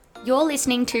You're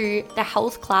listening to the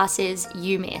health classes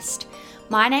you missed.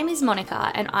 My name is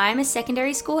Monica and I'm a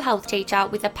secondary school health teacher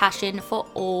with a passion for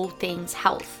all things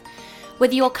health.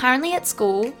 Whether you're currently at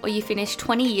school or you finished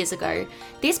 20 years ago,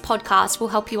 this podcast will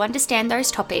help you understand those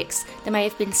topics that may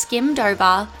have been skimmed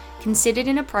over, considered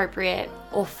inappropriate,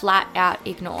 or flat out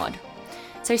ignored.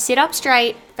 So sit up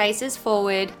straight, faces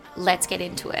forward, let's get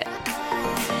into it.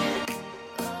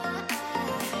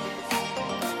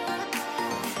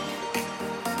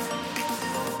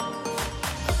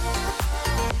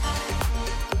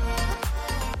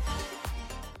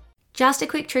 Just a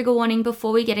quick trigger warning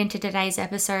before we get into today's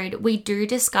episode. We do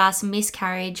discuss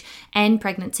miscarriage and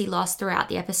pregnancy loss throughout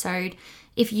the episode.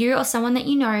 If you or someone that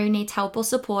you know needs help or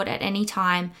support at any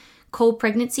time, call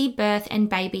Pregnancy, Birth and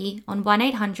Baby on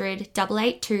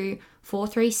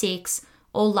 1-800-882-436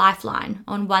 or Lifeline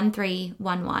on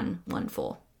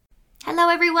 131114. Hello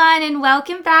everyone and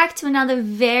welcome back to another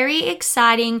very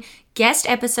exciting guest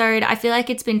episode. I feel like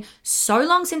it's been so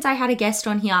long since I had a guest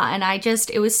on here and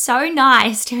it was so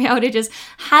nice to be able to just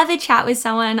have a chat with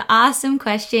someone, ask some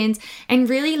questions and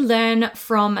really learn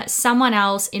from someone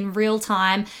else in real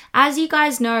time. As you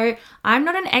guys know, I'm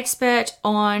not an expert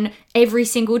on every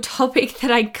single topic that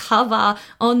I cover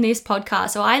on this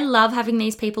podcast. So I love having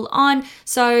these people on.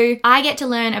 So I get to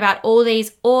learn about all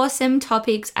these awesome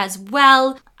topics as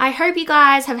well. I hope you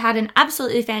guys have had an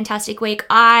absolutely fantastic week.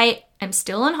 I'm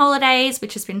still on holidays,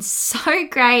 which has been so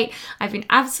great. I've been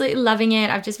absolutely loving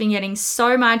it. I've just been getting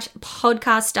so much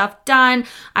podcast stuff done.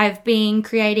 I've been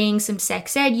creating some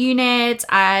sex ed units.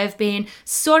 I've been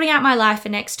sorting out my life for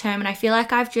next term. And I feel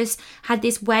like I've just had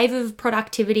this wave of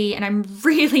productivity and I'm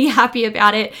really happy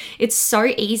about it. It's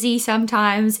so easy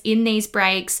sometimes in these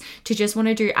breaks to just want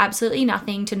to do absolutely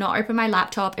nothing, to not open my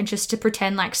laptop and just to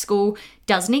pretend like school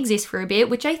doesn't exist for a bit,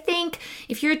 which I think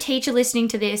if you're a teacher listening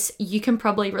to this, you can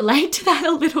probably relate to that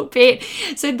a little bit.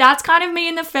 So that's kind of me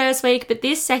in the first week, but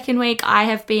this second week I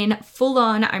have been full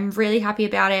on. I'm really happy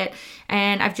about it.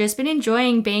 And I've just been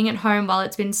enjoying being at home while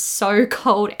it's been so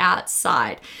cold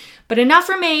outside. But enough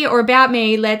from me or about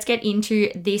me, let's get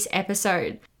into this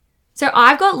episode. So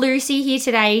I've got Lucy here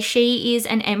today. She is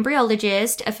an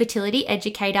embryologist, a fertility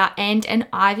educator, and an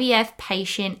IVF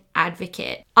patient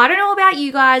advocate. I don't know about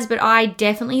you guys, but I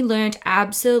definitely learned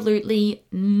absolutely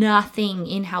nothing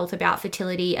in health about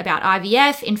fertility, about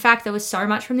IVF. In fact, there was so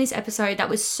much from this episode that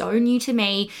was so new to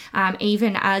me,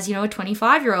 even as, a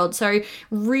 25-year-old. So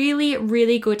really,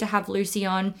 really good to have Lucy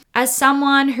on. As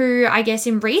someone who, I guess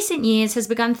in recent years has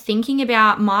begun thinking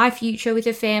about my future with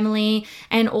a family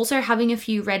and also having a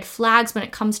few red flags when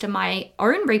it comes to my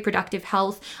own reproductive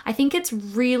health, I think it's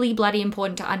really bloody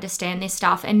important to understand this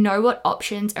stuff and know what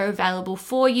options are available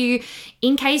for you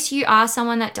in case you are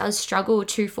someone that does struggle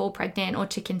to fall pregnant or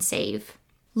to conceive.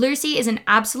 Lucy is an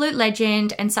absolute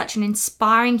legend and such an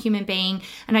inspiring human being,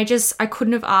 and I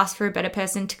couldn't have asked for a better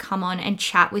person to come on and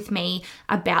chat with me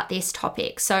about this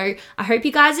topic. So I hope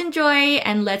you guys enjoy,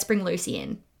 and let's bring Lucy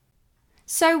in.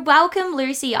 So welcome,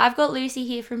 Lucy. I've got Lucy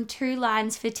here from Two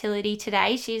Lines Fertility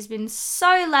today. She's been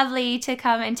so lovely to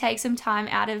come and take some time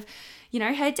out of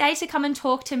her day to come and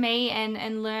talk to me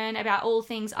and learn about all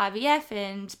things IVF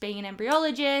and being an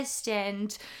embryologist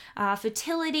and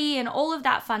fertility and all of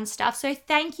that fun stuff. So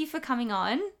thank you for coming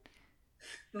on.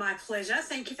 My pleasure.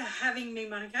 Thank you for having me,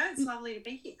 Monica. It's lovely to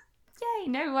be here. Yay,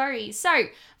 no worries. So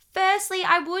firstly,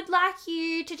 I would like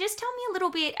you to just tell me a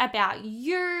little bit about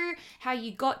you, how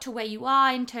you got to where you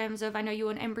are in terms of, I know you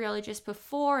were an embryologist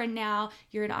before and now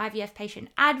you're an IVF patient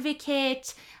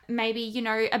advocate, maybe,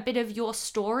 a bit of your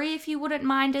story if you wouldn't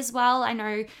mind as well. I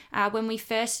know when we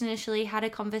first initially had a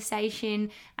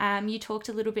conversation, you talked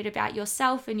a little bit about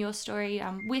yourself and your story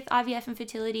with IVF and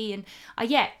fertility and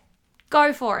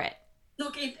go for it.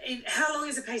 Look, how long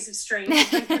is a piece of string?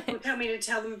 When people tell me to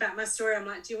tell them about my story, I'm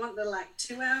like, do you want the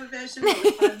 2-hour version or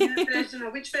the 5-minute version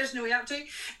or which version are we up to?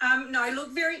 No,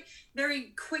 look, very,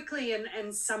 very quickly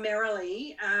and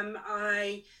summarily,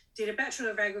 I did a Bachelor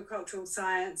of Agricultural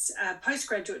Science,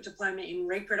 postgraduate diploma in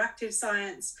reproductive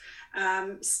science,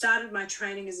 started my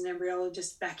training as an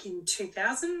embryologist back in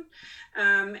 2000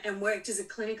 and worked as a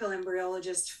clinical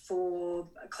embryologist for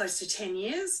close to 10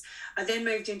 years. I then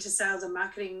moved into sales and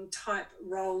marketing type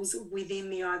roles within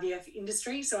the IVF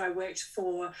industry. So I worked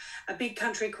for a big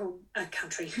company called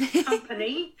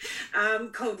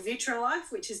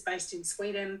Vitrolife, which is based in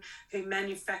Sweden, who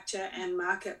manufacture and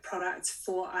market products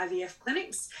for IVF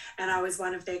clinics. And I was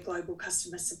one of their global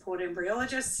customer support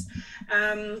embryologists.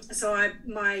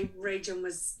 My region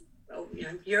was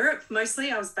Europe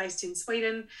mostly. I was based in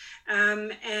Sweden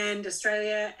and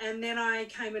Australia, and then I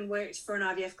came and worked for an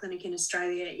IVF clinic in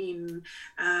Australia in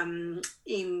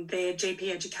their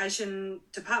GP education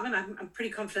department. I'm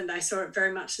pretty confident they saw it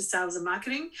very much as sales and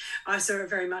marketing. I saw it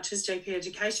very much as GP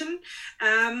education.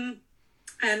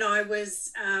 And I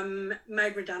was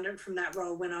made redundant from that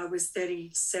role when I was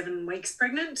 37 weeks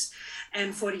pregnant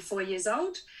and 44 years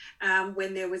old,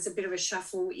 when there was a bit of a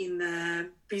shuffle in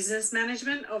the business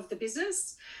management of the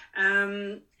business.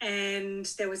 And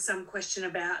there was some question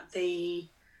about the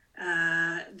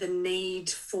need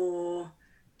for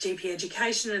GP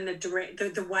education and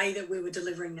the way that we were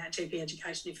delivering that GP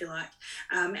education, if you like,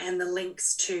 and the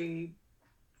links to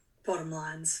bottom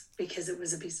lines, because it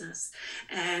was a business,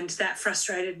 and that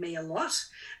frustrated me a lot,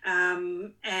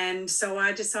 and so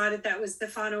I decided that was the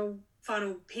final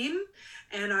pin,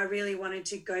 and I really wanted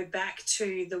to go back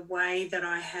to the way that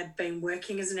I had been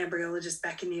working as an embryologist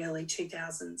back in the early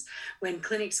 2000s, when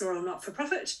clinics were all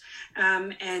not-for-profit,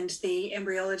 and the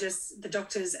embryologists, the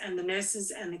doctors and the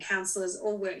nurses and the counsellors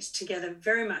all worked together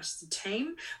very much as a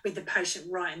team, with the patient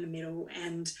right in the middle.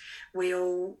 And we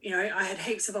all, I had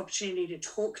heaps of opportunity to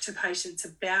talk to patients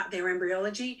about their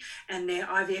embryology and their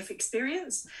IVF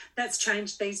experience. That's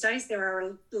changed these days. There are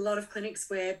a lot of clinics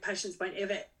where patients won't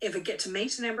ever get to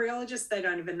meet an embryologist. They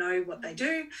don't even know what they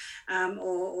do,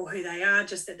 or who they are,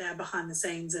 just that they're behind the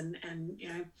scenes, and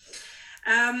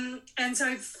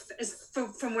so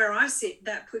from where I sit,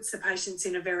 that puts the patients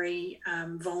in a very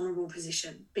vulnerable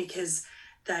position, because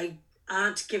they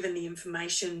aren't given the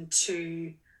information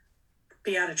to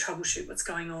be able to troubleshoot what's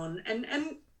going on. And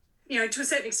to a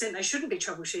certain extent, they shouldn't be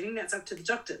troubleshooting. That's up to the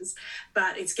doctors.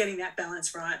 But it's getting that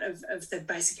balance right of the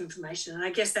basic information. And I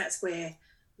guess that's where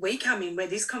we come in, where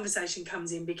this conversation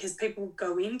comes in, because people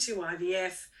go into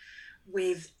IVF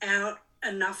without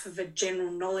enough of a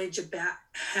general knowledge about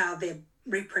how their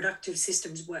reproductive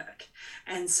systems work.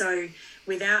 And so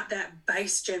without that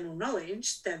base general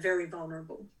knowledge, they're very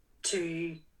vulnerable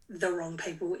to the wrong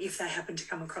people if they happen to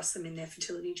come across them in their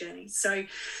fertility journey. So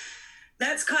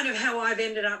that's kind of how I've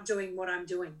ended up doing what I'm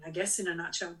doing, I guess, in a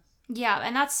nutshell. Yeah,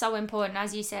 and that's so important,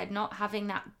 as you said, not having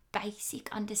that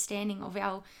basic understanding of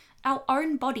our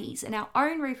own bodies and our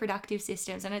own reproductive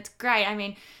systems. And it's great. I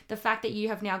mean, the fact that you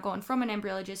have now gone from an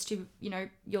embryologist to,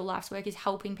 your life's work is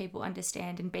helping people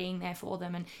understand and being there for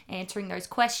them and answering those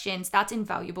questions. That's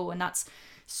invaluable, and that's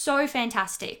so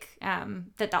fantastic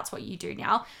that's what you do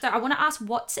now. So I want to ask,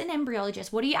 what's an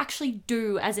embryologist? What do you actually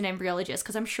do as an embryologist?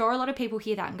 Because I'm sure a lot of people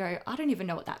hear that and go, I don't even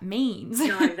know what that means.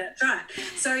 No, that's right.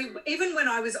 So even when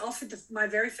I was offered my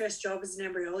very first job as an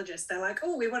embryologist, they're like,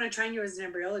 oh, we want to train you as an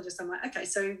embryologist. I'm like, okay,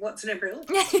 so what's an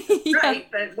embryologist? Yeah.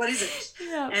 Great, but what is it?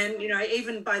 Yeah. And,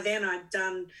 even by then I'd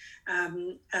done,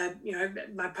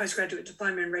 my postgraduate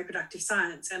diploma in reproductive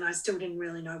science, and I still didn't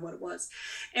really know what it was.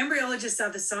 Embryologists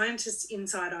are the scientists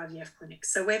inside IVF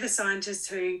clinics. So we're the scientists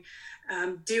who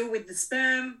deal with the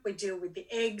sperm, we deal with the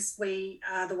eggs, we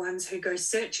are the ones who go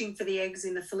searching for the eggs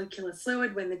in the follicular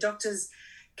fluid. When the doctor's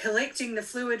collecting the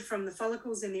fluid from the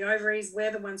follicles in the ovaries,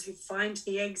 we're the ones who find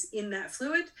the eggs in that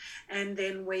fluid, and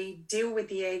then we deal with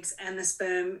the eggs and the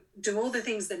sperm, do all the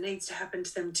things that needs to happen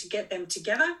to them to get them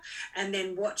together, and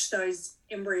then watch those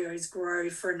embryos grow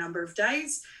for a number of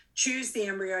days, choose the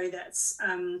embryo that's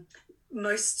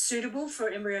most suitable for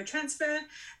embryo transfer,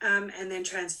 and then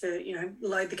transfer,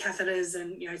 load the catheters,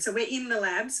 and, so we're in the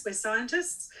labs, we're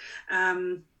scientists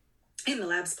in the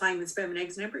labs playing with sperm and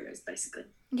eggs and embryos, basically.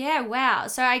 Yeah, wow.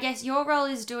 So I guess your role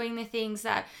is doing the things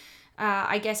that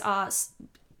I guess are,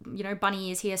 bunny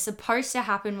ears here, supposed to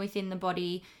happen within the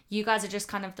body. You guys are just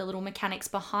kind of the little mechanics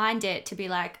behind it to be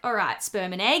like, all right,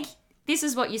 sperm and egg, this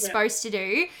is what you're supposed to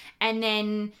do. And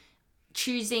then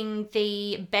choosing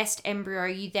the best embryo,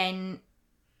 you then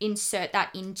insert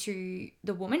that into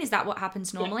the woman. Is that what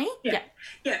happens normally? Yeah.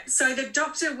 So the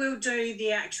doctor will do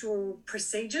the actual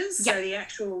procedures. So the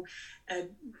actual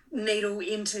needle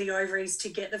into the ovaries to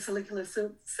get the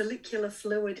follicular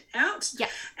fluid out. Yeah.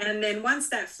 And then once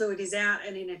that fluid is out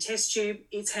and in a test tube,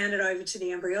 it's handed over to the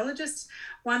embryologist.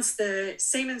 Once the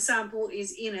semen sample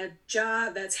is in a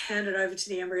jar, that's handed over to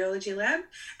the embryology lab.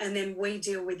 And then we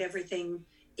deal with everything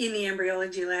in the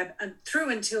embryology lab through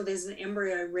until there's an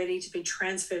embryo ready to be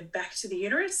transferred back to the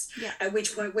uterus, at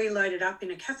which point we load it up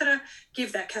in a catheter,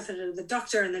 give that catheter to the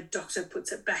doctor, and the doctor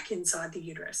puts it back inside the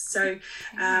uterus. So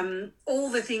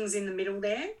all the things in the middle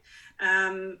there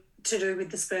to do with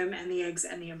the sperm and the eggs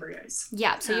and the embryos.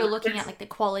 Yeah, so you're looking at like the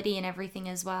quality and everything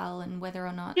as well, and whether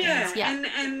or not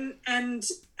and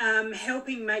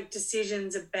helping make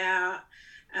decisions about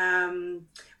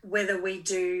whether we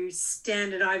do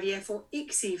standard IVF or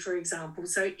ICSI, for example.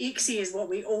 So ICSI is what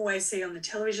we always see on the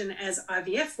television as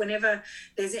IVF. Whenever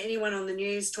there's anyone on the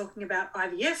news talking about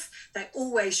IVF, they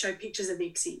always show pictures of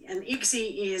ICSI. And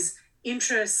ICSI is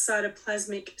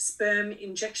intracytoplasmic sperm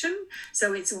injection.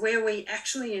 So it's where we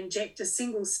actually inject a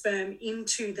single sperm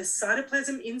into the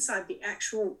cytoplasm inside the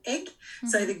actual egg. Mm-hmm.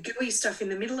 So the gooey stuff in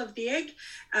the middle of the egg.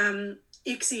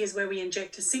 ICSI is where we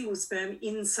inject a single sperm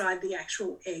inside the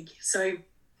actual egg. So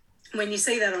when you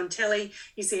see that on telly,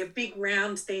 you see a big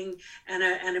round thing and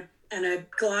a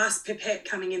glass pipette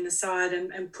coming in the side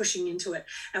and pushing into it.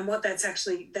 And what that's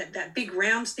actually, that big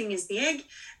round thing is the egg,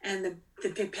 and the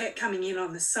pipette coming in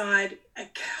on the side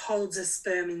holds a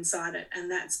sperm inside it, and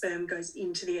that sperm goes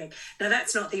into the egg. Now,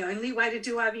 that's not the only way to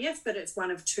do IVF, but it's one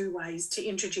of two ways to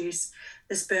introduce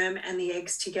the sperm and the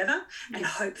eggs together and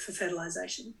hope for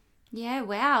fertilization. Yeah,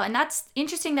 wow. And that's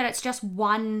interesting that it's just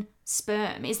one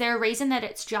sperm. Is there a reason that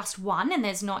it's just one and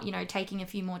there's not, taking a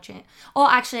few more chances? Or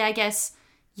actually, I guess...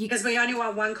 Because we only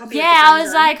want one copy of the chromosome. Yeah, I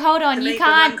was like, hold on, you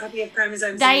can't... One copy of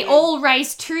chromosomes they all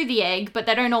race to the egg, but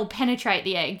they don't all penetrate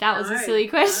the egg. That was a silly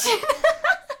question.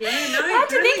 Yeah, no. I had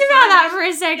to think about that for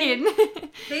a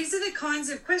second. These are the kinds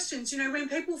of questions, when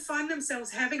people find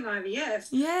themselves having IVF,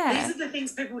 these are the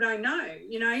things people don't know,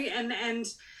 and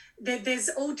there's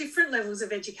all different levels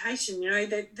of education.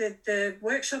 The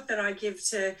workshop that I give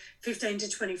to 15 to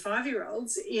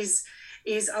 25-year-olds is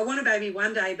I want a baby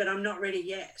one day, but I'm not ready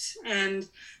yet. And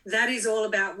that is all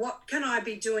about what can I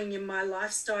be doing in my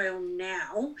lifestyle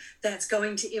now that's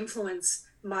going to influence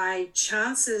my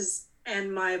chances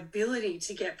and my ability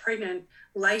to get pregnant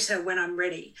later when I'm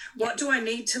ready. Yep. What do I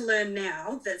need to learn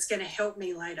now that's going to help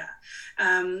me later?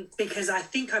 Because I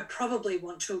think I probably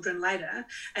want children later.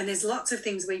 And there's lots of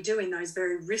things we do in those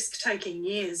very risk-taking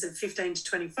years of 15 to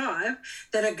 25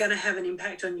 that are going to have an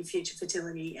impact on your future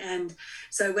fertility. And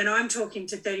so when I'm talking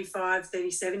to 35,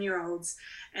 37-year-olds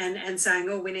and saying,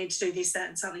 oh, we need to do this, that,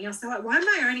 and something else, they're like, why am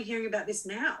I only hearing about this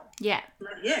now? Yeah. I'm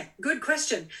like, yeah, good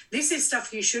question. This is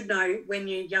stuff you should know when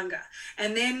you're younger.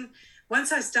 And then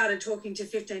once I started talking to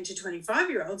 15 to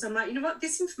 25-year-olds, I'm like, you know what?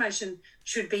 This information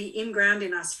should be ingrained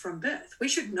in us from birth. We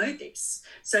should know this.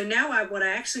 So now what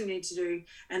I actually need to do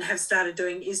and have started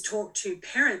doing is talk to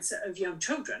parents of young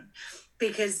children,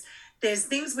 because there's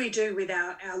things we do with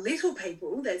our little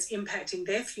people that's impacting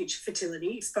their future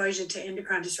fertility, exposure to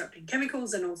endocrine disrupting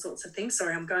chemicals and all sorts of things.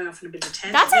 Sorry, I'm going off on a bit of a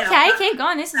tangent. That's okay. Keep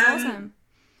going. This is awesome.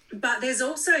 But there's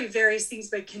also various things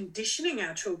we're conditioning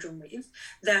our children with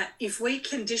that if we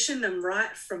condition them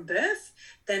right from birth,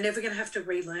 they're never going to have to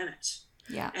relearn it.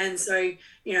 Yeah. And so,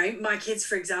 my kids,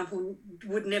 for example, it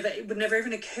would never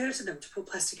even occur to them to put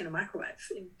plastic in a microwave.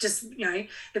 It just,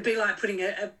 it'd be like putting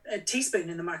a teaspoon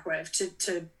in the microwave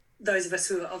to those of us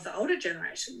who are of the older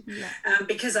generation,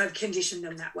 because I've conditioned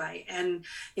them that way. And,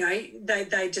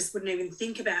 they just wouldn't even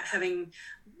think about having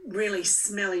really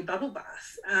smelly bubble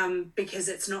bath because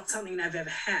it's not something they've ever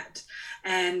had.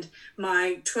 And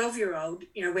my 12-year-old,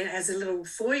 when as a little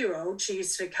 4-year-old, she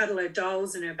used to cuddle her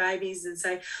dolls and her babies and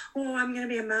say, oh, I'm going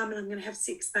to be a mum and I'm going to have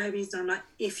 6 babies. And I'm like,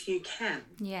 if you can.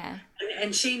 Yeah.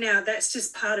 And she now, that's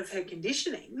just part of her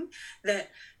conditioning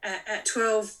that at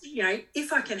 12,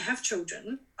 if I can have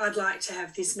children, I'd like to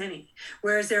have this many.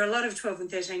 Whereas there are a lot of 12 and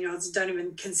 13-year-olds who don't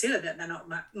even consider that they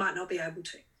might not be able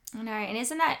to. I know,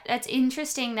 and that's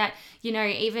interesting that,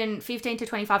 even 15 to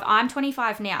 25, I'm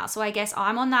 25 now, so I guess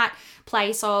I'm on that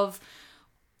place of,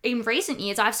 in recent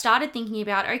years, I've started thinking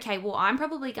about, okay, well, I'm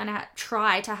probably going to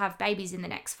try to have babies in the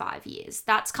next 5 years.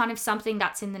 That's kind of something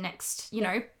that's in the next,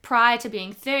 prior to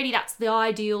being 30, that's the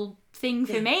ideal thing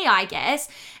for me, I guess.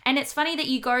 And it's funny that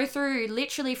you go through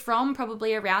literally from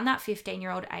probably around that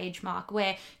 15-year-old age mark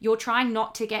where you're trying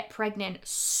not to get pregnant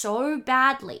so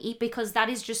badly because that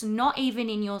is just not even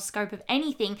in your scope of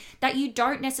anything, that you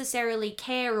don't necessarily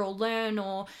care or learn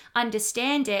or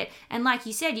understand it. And like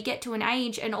you said, you get to an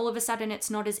age and all of a sudden it's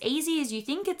not as easy as you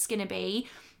think it's going to be,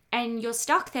 and you're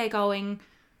stuck there going,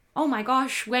 oh my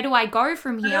gosh, where do I go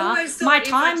from here? My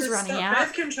time's running out.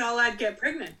 Birth control, I'd get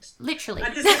pregnant. Literally. I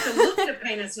just have to look at a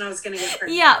penis and I was going to get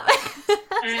pregnant. Yeah.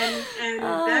 and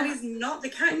that is not the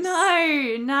case.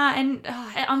 No. And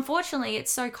unfortunately,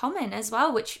 it's so common as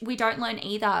well, which we don't learn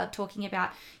either, talking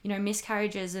about,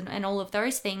 miscarriages and all of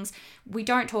those things. We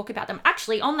don't talk about them.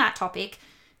 Actually, on that topic,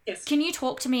 yes. Can you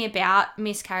talk to me about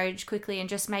miscarriage quickly and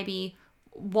just maybe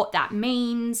what that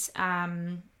means,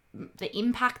 the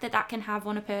impact that can have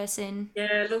on a person?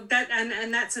 Yeah, look, that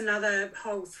and that's another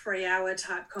whole 3-hour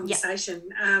type conversation.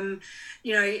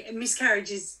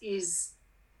 Miscarriage is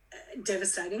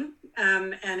devastating,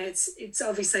 and it's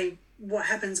obviously what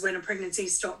happens when a pregnancy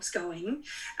stops going.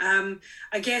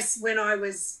 I guess when I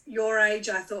was your age,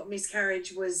 I thought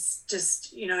miscarriage was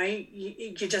just,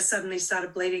 you just suddenly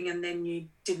started bleeding and then you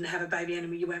didn't have a baby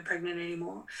and you weren't pregnant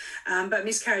anymore. But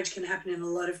miscarriage can happen in a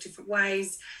lot of different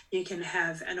ways. You can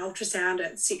have an ultrasound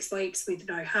at 6 weeks with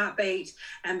no heartbeat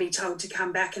and be told to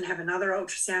come back and have another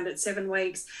ultrasound at 7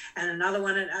 weeks and another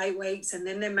one at 8 weeks. And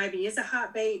then there maybe is a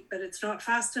heartbeat, but it's not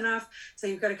fast enough. So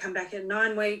you've got to come back at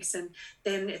 9 weeks and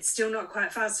then it's still not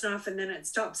quite fast enough. And then it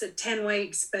stops at 10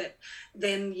 weeks, but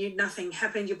then nothing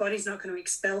happened. Your body's not going to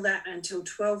expel that until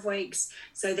 12 weeks.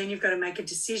 So then you've got to make a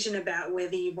decision about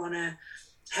whether you want to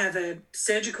have a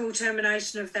surgical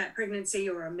termination of that pregnancy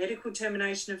or a medical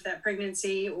termination of that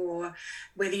pregnancy, or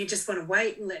whether you just want to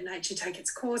wait and let nature take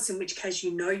its course, in which case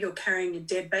you're carrying a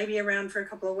dead baby around for a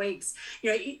couple of weeks.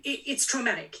 It's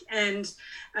traumatic. And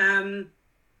I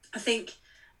think,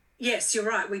 yes, you're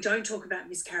right, we don't talk about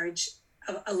miscarriage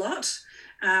a lot.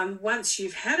 Once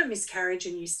you've had a miscarriage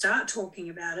and you start talking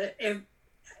about it,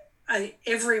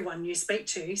 everyone you speak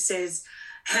to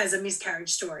has a miscarriage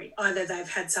story. Either they've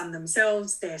had some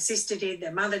themselves, their sister did,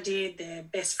 their mother did, their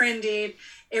best friend did.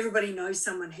 Everybody knows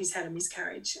someone who's had a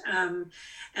miscarriage. And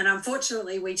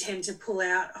unfortunately, we tend to pull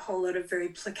out a whole lot of very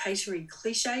placatory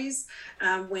cliches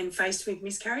when faced with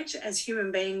miscarriage. As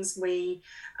human beings, we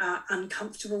are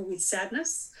uncomfortable with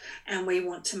sadness and we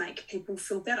want to make people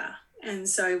feel better. And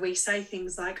so we say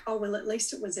things like, oh, well, at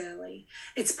least it was early.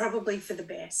 It's probably for the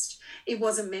best. It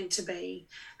wasn't meant to be.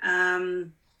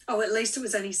 Oh, at least it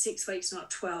was only 6 weeks, not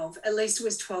 12. At least it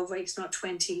was 12 weeks, not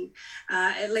 20.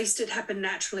 At least it happened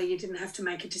naturally. You didn't have to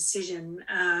make a decision.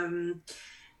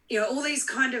 All these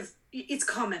it's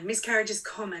common. Miscarriage is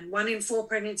common. 1 in 4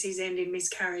 pregnancies end in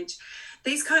miscarriage.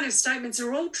 These kind of statements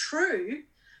are all true,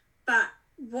 but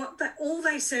all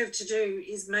they serve to do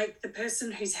is make the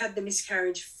person who's had the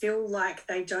miscarriage feel like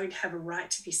they don't have a right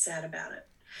to be sad about it.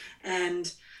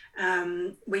 And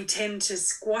we tend to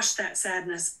squash that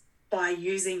sadness by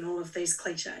using all of these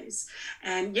cliches.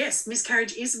 And yes,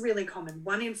 miscarriage is really common.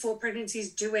 1 in 4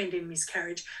 pregnancies do end in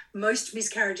miscarriage. Most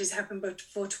miscarriages happen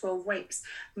before 12 weeks.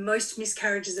 Most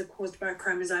miscarriages are caused by a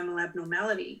chromosomal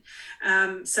abnormality.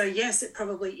 So yes, it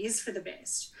probably is for the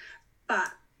best.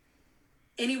 But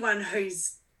anyone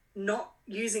who's not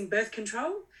using birth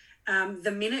control,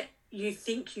 the minute you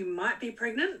think you might be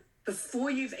pregnant,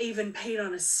 before you've even peed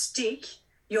on a stick,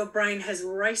 your brain has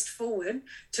raced forward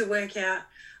to work out,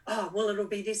 oh, well, it'll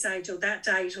be this age or that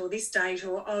date or this date,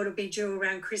 or, oh, it'll be due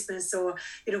around Christmas, or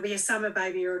it'll be a summer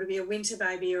baby, or it'll be a winter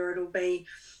baby, or it'll be,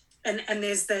 and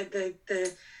there's the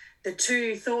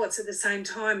two thoughts at the same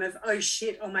time of, oh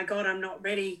shit, oh my God, I'm not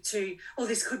ready to, oh,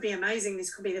 this could be amazing,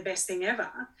 this could be the best thing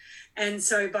ever. And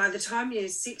so by the time you're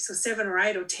 6 or 7 or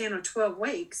 8 or 10 or 12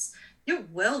 weeks, you're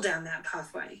well down that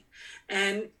pathway.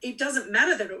 And it doesn't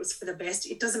matter that it was for the best.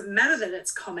 It doesn't matter that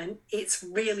it's common. It's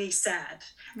really sad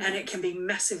and it can be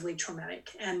massively traumatic.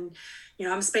 And,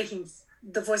 I'm speaking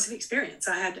the voice of experience.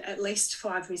 I had at least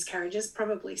 5 miscarriages,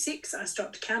 probably 6. I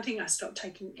stopped counting. I stopped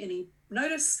taking any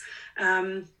notice.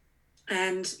 And,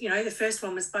 the first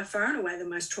one was by far and away the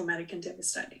most traumatic and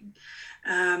devastating.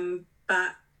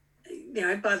 But,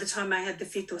 by the time I had the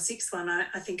 5th or 6th one,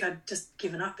 I think I'd just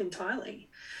given up entirely.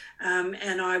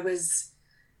 And I was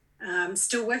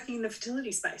still working in the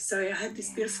fertility space. So I had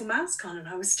this beautiful mask on and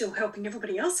I was still helping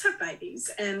everybody else have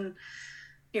babies. And,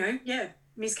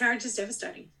 miscarriage is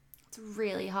devastating. It's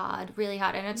really hard, really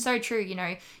hard. And it's so true,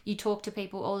 you talk to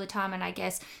people all the time, and I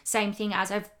guess same thing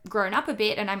as I've grown up a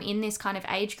bit and I'm in this kind of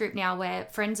age group now where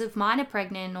friends of mine are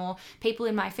pregnant or people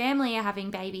in my family are having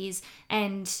babies,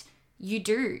 and you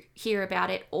do hear about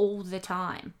it all the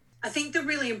time. I think the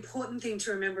really important thing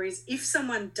to remember is if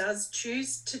someone does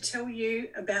choose to tell you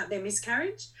about their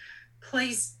miscarriage,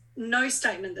 please, no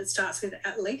statement that starts with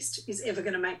at least is ever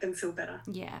going to make them feel better.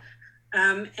 Yeah.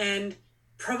 And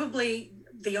probably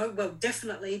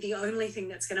definitely the only thing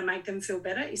that's going to make them feel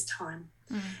better is time.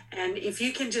 And if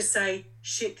you can just say,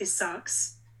 shit, this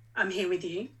sucks, I'm here with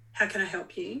you, how can I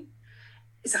help you?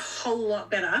 It's a whole lot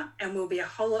better and will be a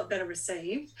whole lot better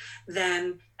received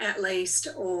than at least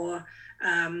or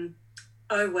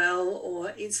oh well,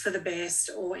 or it's for the best,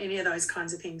 or any of those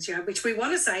kinds of things, which we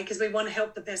want to say because we want to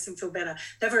help the person feel better.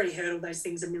 They've already heard all those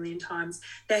things a million times.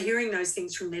 They're hearing those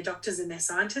things from their doctors and their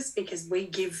scientists because we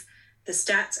give the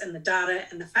stats and the data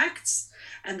and the facts,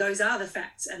 and those are the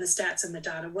facts and the stats and the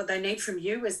data. What they need from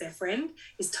you as their friend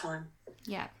is time.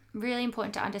 Yeah. Really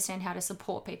important to understand how to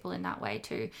support people in that way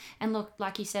too. And look,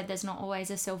 like you said, there's not always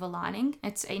a silver lining.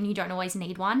 And you don't always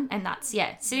need one. And that's,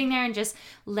 sitting there and just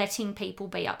letting people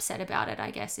be upset about it,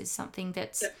 I guess, is something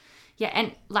that's, Yeah,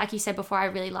 and like you said before, I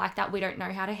really like that we don't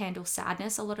know how to handle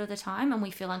sadness a lot of the time and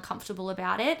we feel uncomfortable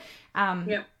about it.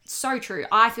 So true.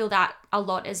 I feel that a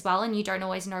lot as well, and you don't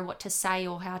always know what to say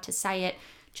or how to say it.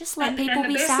 Just let people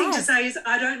be sad. And the best thing to say is,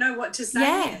 I don't know what to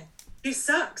say here. This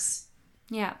sucks.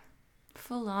 Yeah,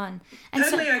 full on. And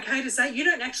totally okay to say. You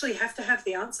don't actually have to have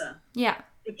the answer. Yeah.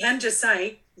 You can just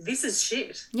say, this is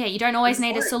shit. Yeah, you don't always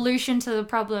need a solution to the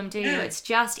problem, do you? It's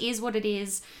just is what it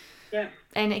is. Yeah.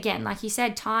 And again, like you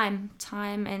said, time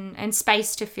and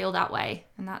space to feel that way.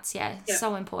 And that's,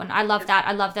 so important. I love that.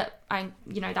 I love that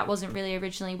that wasn't really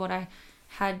originally what I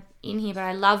had in here, but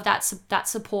I love that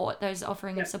support, those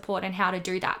offering of support and how to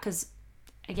do that because,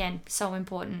 again, so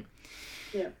important.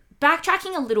 Yeah.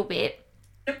 Backtracking a little bit,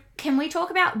 can we talk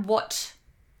about what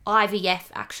IVF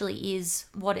actually is,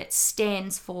 what it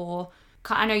stands for?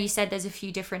 I know you said there's a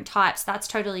few different types. That's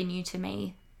totally new to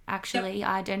me, actually. Yep.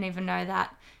 I don't even know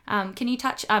that. Can you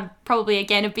touch, probably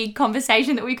again, a big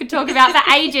conversation that we could talk about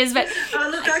for ages, but...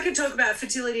 Look, I could talk about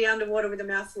fertility underwater with a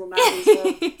mouthful of marbles or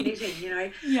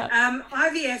knitting,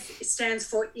 IVF stands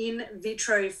for in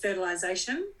vitro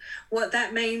fertilization. What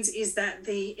that means is that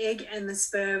the egg and the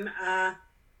sperm are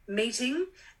meeting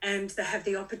and they have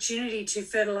the opportunity to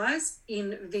fertilize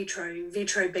in vitro,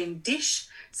 vitro being dish,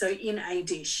 so in a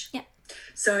dish. Yeah.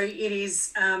 So it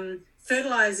is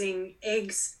fertilizing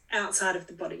eggs outside of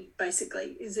the body,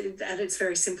 basically, is at its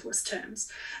very simplest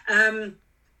terms.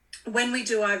 When we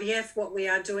do IVF, what we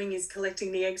are doing is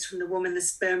collecting the eggs from the woman, the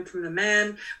sperm from the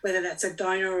man, whether that's a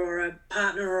donor or a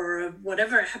partner or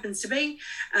whatever it happens to be,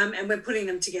 and we're putting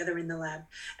them together in the lab.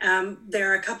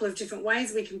 There are a couple of different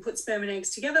ways we can put sperm and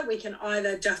eggs together. We can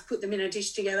either just put them in a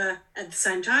dish together at the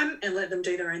same time and let them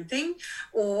do their own thing,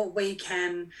 or we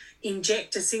can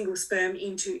inject a single sperm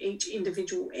into each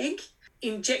individual egg.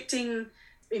 Injecting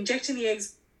the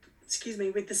eggs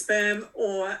with the sperm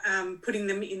or putting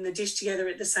them in the dish together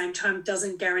at the same time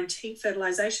doesn't guarantee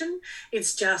fertilization.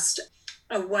 It's just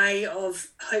a way of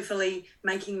hopefully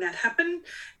making that happen.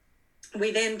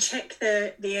 We then check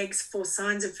the eggs for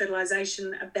signs of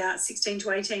fertilization about 16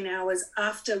 to 18 hours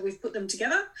after we've put them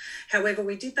together, however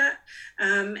we did that.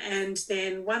 And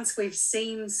then once we've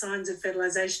seen signs of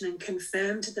fertilization and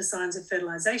confirmed the signs of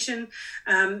fertilization,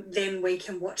 then we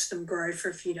can watch them grow for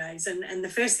a few days. And the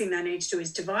first thing they need to do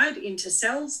is divide into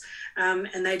cells,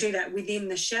 and they do that within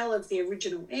the shell of the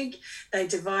original egg. They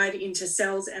divide into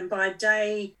cells, and by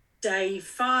day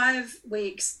 5, we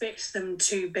expect them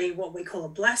to be what we call a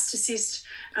blastocyst,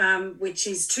 which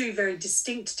is two very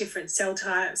distinct different cell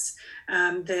types.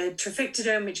 The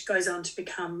trophectoderm, which goes on to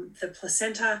become the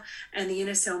placenta, and the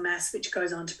inner cell mass, which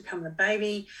goes on to become the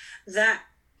baby. That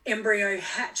embryo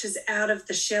hatches out of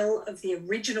the shell of the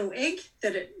original egg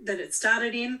that it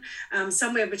started in,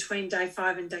 somewhere between day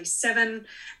 5 and day 7.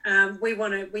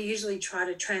 We usually try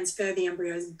to transfer the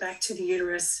embryos back to the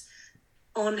uterus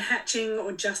on hatching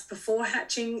or just before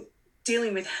hatching.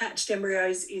 Dealing with hatched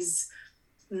embryos is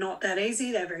not that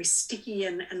easy. They're very sticky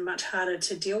and much harder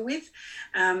to deal with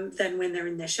than when they're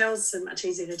in their shells, so much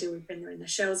easier to deal with when they're in their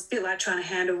shells. A bit like trying to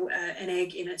handle an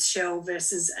egg in its shell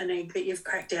versus an egg that you've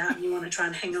cracked out and you want to try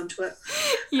and hang on to it.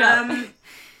 Yeah.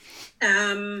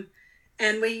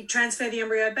 And we transfer the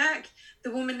embryo back.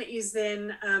 The woman is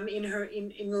then, in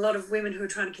a lot of women who are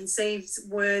trying to conceive,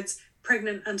 words,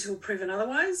 pregnant until proven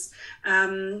otherwise.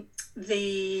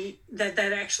 They're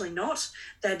actually not.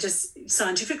 They're just,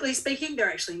 scientifically speaking, they're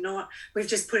actually not. We've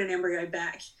just put an embryo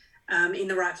back in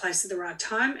the right place at the right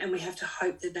time, and we have to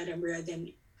hope that embryo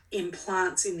then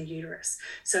implants in the uterus.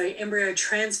 So embryo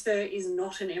transfer is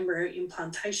not an embryo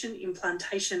implantation.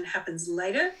 Implantation happens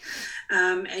later,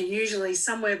 and usually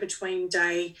somewhere between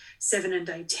day 7 and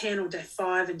day 10, or day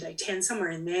 5 and day 10,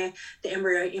 somewhere in there, the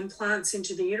embryo implants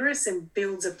into the uterus and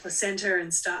builds a placenta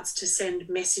and starts to send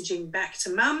messaging back to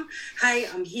mum. Hey,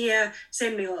 I'm here,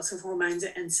 send me lots of hormones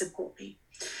and support me.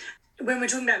 When we're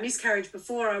talking about miscarriage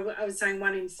before, I was saying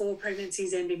 1 in 4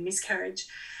 pregnancies end in miscarriage.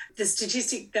 The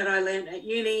statistic that I learned at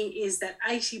uni is that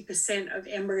 80% of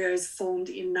embryos formed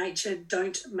in nature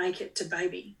don't make it to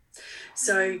baby.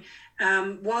 So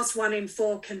whilst 1 in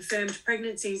 4 confirmed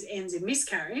pregnancies ends in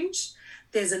miscarriage,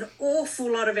 there's an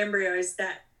awful lot of embryos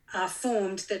that are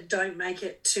formed that don't make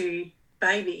it to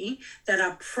baby that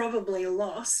are probably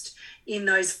lost in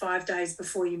those 5 days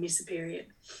before you miss a period.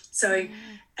 So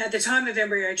at the time of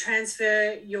embryo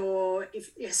transfer,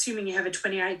 assuming you have a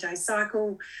 28-day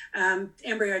cycle,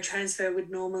 embryo transfer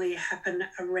would normally happen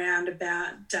around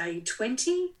about day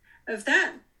 20 of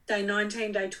that, day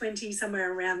 19, day 20,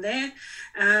 somewhere around there.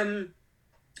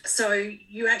 So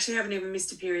you actually haven't even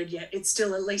missed a period yet. It's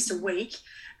still at least a week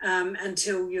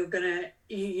until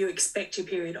you expect your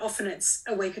period. Often it's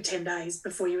a week or 10 days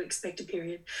before you expect a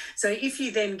period. So if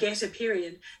you then get a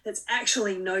period that's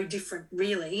actually no different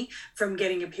really from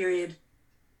getting a period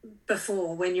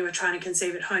before, when you were trying to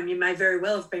conceive at home, you may very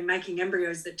well have been making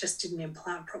embryos that just didn't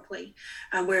implant properly.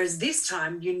 Whereas this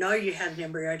time, you had an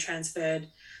embryo transferred,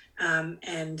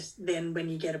 and then when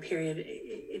you get a period,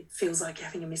 it feels like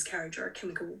having a miscarriage or a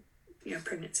chemical,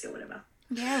 pregnancy or whatever.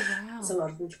 Yeah, wow. It's a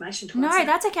lot of information to No, answer.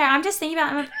 that's okay. I'm just thinking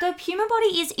about the human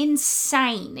body is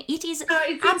insane. It is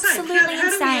it's absolutely insane. How do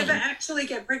we insane. ever actually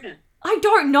get pregnant? I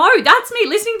don't know. That's me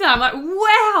listening to that. I'm like,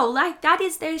 wow, like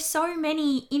there's so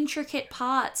many intricate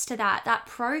parts to that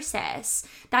process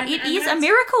that it is a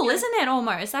miracle, isn't it,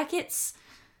 almost? Like it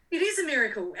is a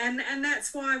miracle. And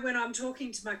that's why when I'm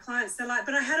talking to my clients, they're like,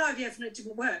 but I had IVF and it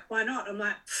didn't work. Why not? I'm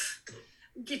like,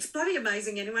 it's bloody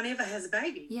amazing anyone ever has a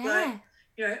baby. Yeah. Like,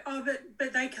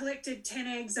 but they collected 10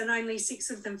 eggs and only 6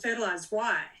 of them fertilized.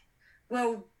 Why?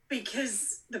 Well,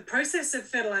 because the process of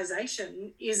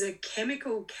fertilization is a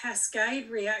chemical cascade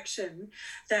reaction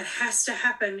that has to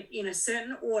happen in a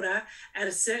certain order at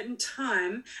a certain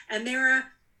time. And there are,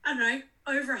 I don't know,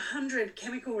 over 100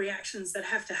 chemical reactions that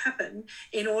have to happen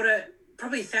in order,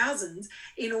 probably thousands,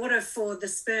 in order for the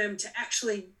sperm to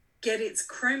actually get its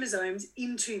chromosomes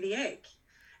into the egg.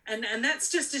 And that's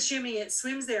just assuming it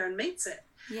swims there and meets it.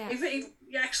 Yeah. If it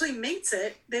actually meets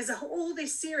it, there's all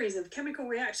this series of chemical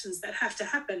reactions that have to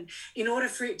happen in order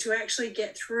for it to actually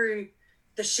get through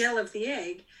the shell of the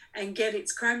egg and get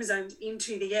its chromosomes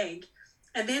into the egg.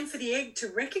 And then for the egg to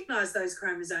recognize those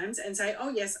chromosomes and say, oh,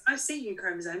 yes, I see you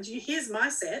chromosomes. Here's my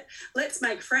set. Let's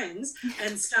make friends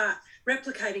and start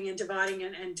replicating and dividing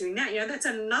and doing that. That's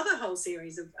another whole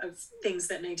series of things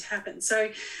that need to happen. So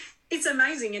it's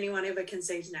amazing anyone ever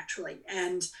conceives naturally.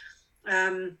 And,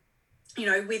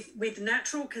 with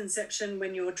natural conception,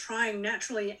 when you're trying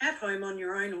naturally at home on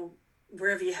your own or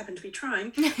wherever you happen to be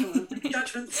trying,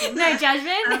 judgments on no that.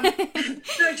 judgment.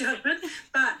 No judgment.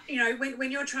 But, when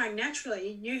you're trying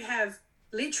naturally, you have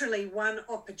literally one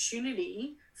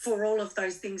opportunity for all of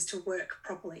those things to work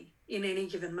properly in any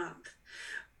given month,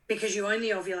 because you only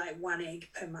ovulate one egg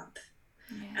per month.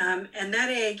 Yeah. And that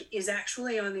egg is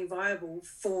actually only viable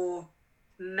for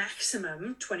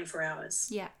maximum 24 hours.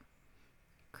 Yeah.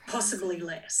 Crazy. Possibly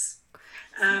less.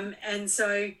 And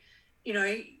so,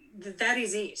 that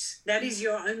is it. That is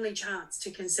your only chance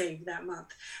to conceive that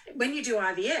month. When you do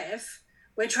IVF,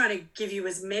 we're trying to give you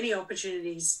as many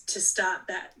opportunities to start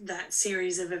that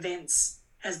series of events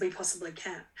as we possibly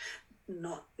can.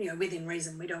 Not, within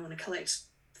reason. We don't want to collect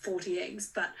 40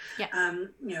 eggs, but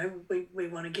we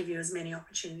want to give you as many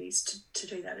opportunities to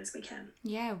do that as we can.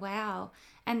 Yeah, wow.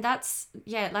 And that's,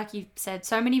 like you said,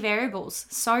 so many variables,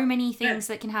 so many things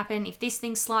that can happen if this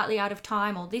thing's slightly out of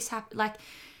time or this happen, like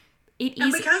it is.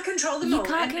 And we can't control them all. You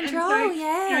can't control, and so,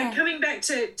 yeah. Coming back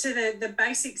to the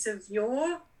basics of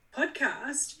your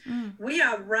podcast, we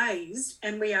are raised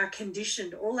and we are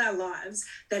conditioned all our lives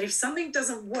that if something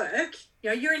doesn't work,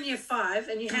 you're in year 5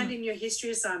 and you hand in your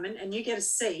history assignment and you get a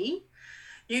C,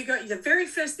 the very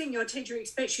first thing your teacher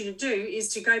expects you to do is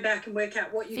to go back and work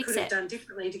out what you could have done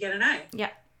differently to get an A.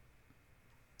 Yeah.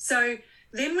 So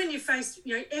then when you face,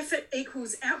 effort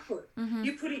equals output.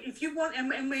 You put it, if you want,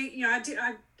 and we, I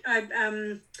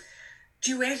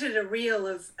duetted a reel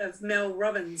of Mel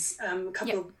Robbins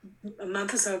a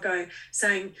month or so ago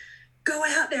saying, go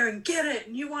out there and get it,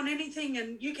 and you want anything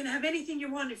and you can have anything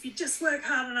you want if you just work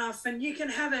hard enough and you can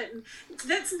have it. And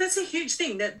that's a huge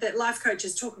thing that life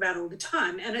coaches talk about all the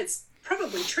time, and it's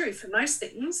probably true for most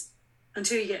things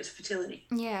until you get to fertility.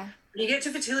 Yeah. When you get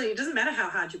to fertility, it doesn't matter how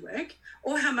hard you work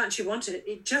or how much you want it,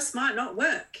 it just might not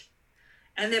work.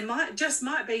 And there might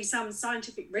be some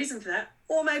scientific reason for that,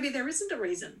 or maybe there isn't a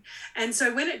reason. And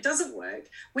so when it doesn't work,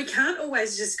 we can't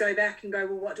always just go back and go,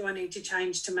 well, what do I need to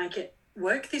change to make it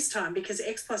work this time? Because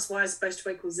X plus Y is supposed to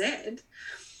equal Z.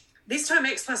 This time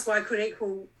X plus Y could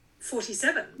equal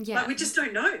 47. Yeah. But we just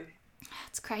don't know.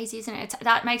 It's crazy, isn't it?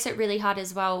 That makes it really hard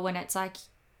as well when it's like,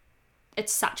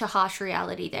 it's such a harsh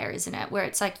reality there, isn't it? Where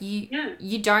it's like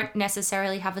you don't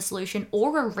necessarily have a solution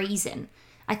or a reason.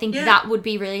 I think that would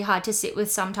be really hard to sit with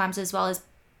sometimes, as well as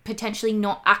potentially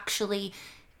not actually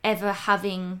ever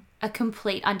having a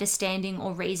complete understanding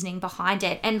or reasoning behind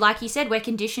it. And like you said, we're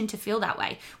conditioned to feel that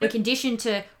way. We're conditioned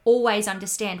to always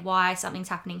understand why something's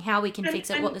happening, how we can fix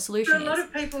it, what the solution is. For a lot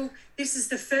of people, this is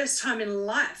the first time in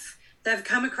life they've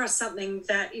come across something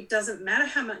that it doesn't matter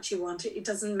how much you want it, it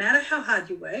doesn't matter how hard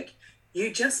you work,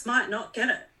 you just might not get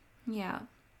it. Yeah.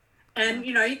 And,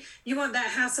 you want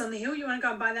that house on the hill, you want to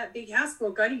go and buy that big house,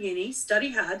 well, go to uni,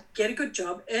 study hard, get a good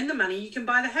job, earn the money, you can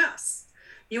buy the house.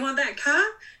 You want that car,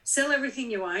 sell everything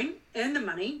you own, earn the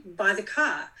money, buy the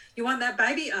car. You want that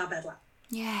baby, bad luck.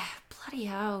 Yeah, bloody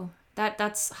hell.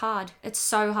 That's hard. It's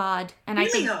so hard. And really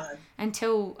I think hard.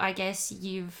 Until, I guess,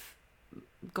 you've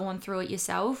gone through it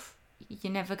yourself,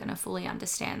 you're never going to fully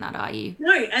understand that, are you?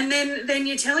 No, and then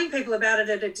you're telling people about it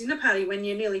at a dinner party when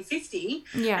you're nearly 50.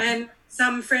 Yeah. And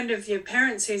some friend of your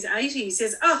parents who's 80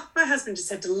 says, oh, my husband just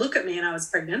had to look at me and I was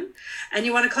pregnant. And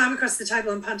you want to climb across the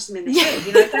table and punch them in the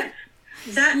head.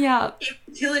 That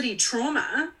infertility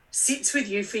trauma sits with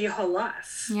you for your whole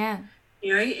life. Yeah.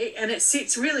 And it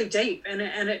sits really deep and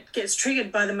it gets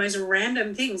triggered by the most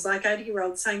random things, like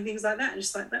 80-year-olds saying things like that. And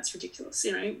just like, that's ridiculous,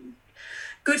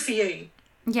 Good for you.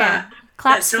 Yeah.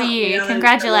 Claps for you.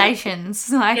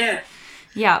 Congratulations.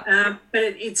 Yeah. But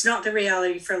it's not the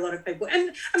reality for a lot of people.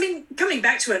 And, I mean, coming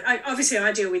back to it,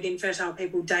 I deal with infertile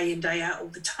people day in, day out all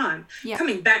the time. Yeah.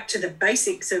 Coming back to the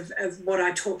basics of what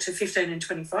I talk to 15 and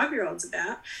 25-year-olds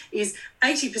about is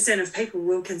 80% of people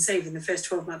will conceive in the first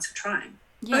 12 months of trying.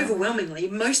 Yeah. Overwhelmingly,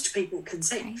 most people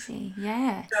conceive. Crazy.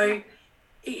 Yeah. So,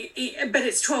 but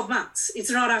it's 12 months.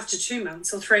 It's not after 2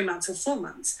 months or 3 months or 4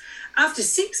 months. After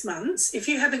 6 months, if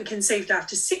you haven't conceived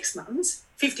after 6 months,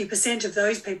 50% of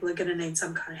those people are going to need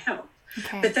some kind of help.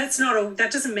 Okay. But that's not all.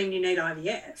 That doesn't mean you need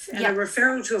IVF. And a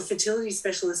referral to a fertility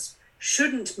specialist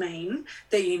shouldn't mean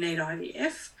that you need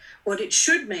IVF. What it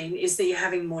should mean is that you're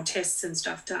having more tests and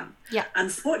stuff done. Yeah.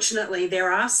 Unfortunately,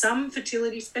 there are some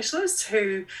fertility specialists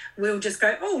who will just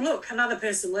go, oh, look, another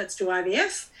person, let's do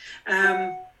IVF,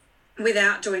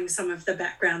 without doing some of the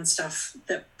background stuff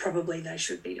that probably they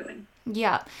should be doing.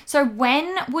 Yeah. So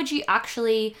when would you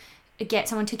actually get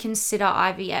someone to consider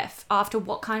IVF? After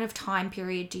what kind of time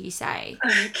period do you say?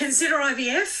 Consider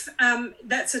IVF.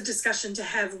 That's a discussion to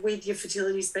have with your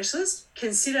fertility specialist.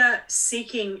 Consider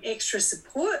seeking extra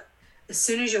support as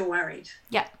soon as you're worried.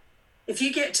 Yeah. If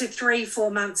you get to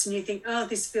 3-4 months and you think, oh,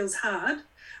 this feels hard,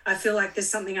 I feel like there's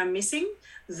something I'm missing,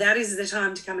 that is the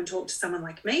time to come and talk to someone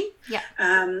like me. Yeah.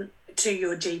 To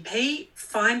your GP.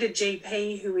 Find a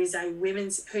GP who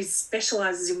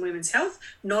specialises in women's health.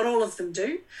 Not all of them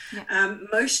do. Yeah.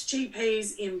 Most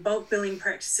GPs in bulk billing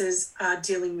practices are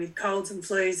dealing with colds and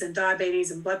flus and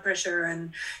diabetes and blood pressure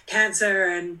and cancer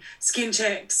and skin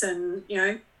checks and,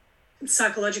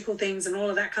 psychological things and all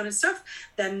of that kind of stuff.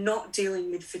 They're not dealing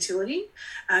with fertility.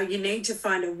 You need to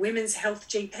find a women's health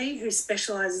GP who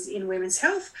specialises in women's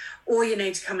health, or you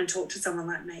need to come and talk to someone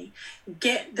like me.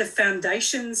 Get the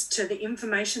foundations to the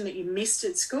information that you missed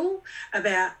at school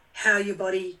about how your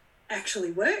body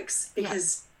actually works,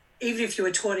 because even if you were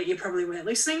taught it, you probably weren't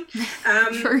listening.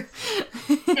 True.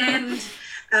 And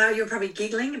you're probably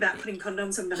giggling about putting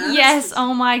condoms on bananas. Yes,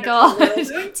 oh my God.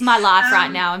 It's my life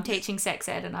right now. I'm teaching sex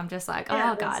ed and I'm just like,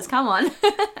 guys, come on.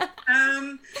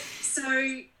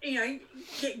 So,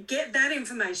 get that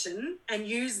information and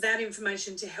use that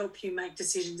information to help you make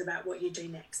decisions about what you do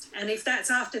next. And if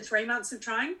that's after 3 months of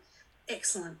trying,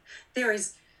 excellent. There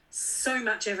is so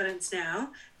much evidence now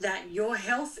that your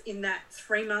health in that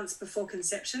 3 months before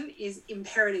conception is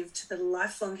imperative to the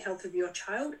lifelong health of your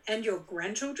child and your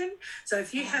grandchildren. So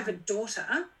if you have a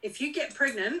daughter, if you get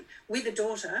pregnant with a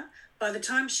daughter, by the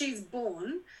time she's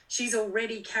born, she's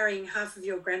already carrying half of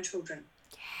your grandchildren.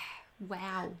 Yeah.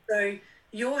 Wow. So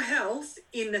your health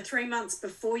in the 3 months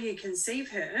before you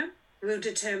conceive her will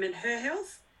determine her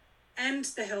health and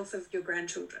the health of your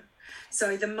grandchildren.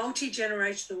 So the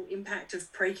multi-generational impact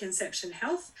of preconception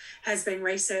health has been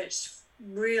researched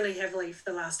really heavily for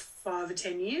the last 5 or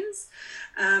 10 years.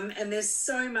 And there's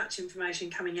so much information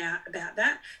coming out about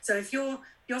that. So if you've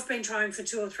been trying for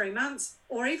 2 or 3 months,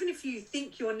 or even if you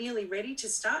think you're nearly ready to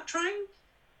start trying,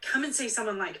 come and see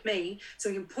someone like me so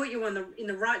we can put you in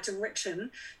the right direction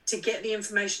to get the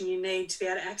information you need to be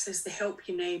able to access the help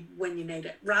you need when you need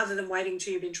it, rather than waiting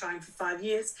till you've been trying for 5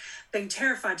 years, being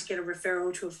terrified to get a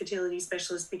referral to a fertility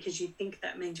specialist because you think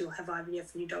that means you'll have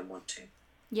IVF and you don't want to.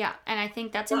 Yeah, and I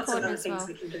think that's Lots important as well.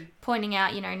 Pointing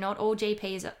out, not all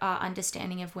GPs are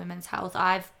understanding of women's health.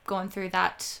 I've gone through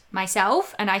that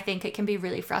myself, and I think it can be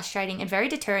really frustrating and very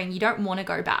deterring. You don't want to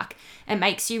go back. It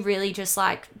makes you really just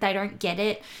like, they don't get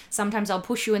it. Sometimes I'll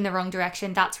push you in the wrong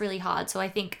direction. That's really hard. So I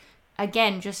think,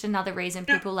 again, just another reason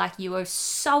people like you are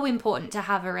so important to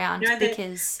have around,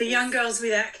 because the young girls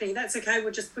with acne, that's okay,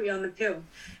 we'll just put you on the pill.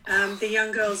 The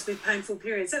young girls with painful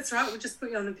periods, that's right, we'll just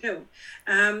put you on the pill.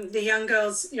 The young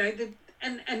girls,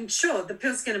 and sure, the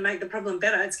pill's going to make the problem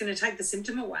better. It's going to take the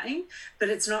symptom away, but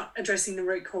it's not addressing the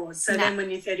root cause. So then when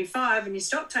you're 35 and you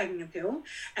stop taking a pill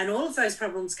and all of those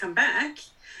problems come back,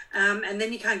 and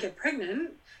then you can't get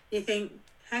pregnant, you think,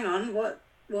 hang on, what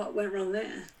went wrong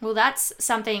there? Well, that's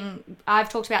something I've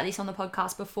talked about this on the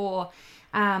podcast before.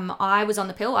 I was on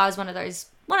the pill. I was one of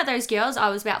those girls. I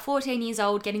was about 14 years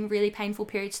old, getting really painful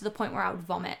periods to the point where I would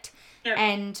vomit. Yep.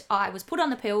 And I was put on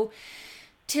the pill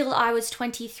till I was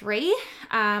 23.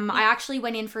 I actually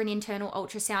went in for an internal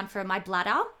ultrasound for my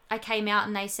bladder. I came out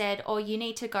and they said, oh, you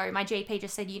need to go. My GP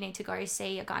just said you need to go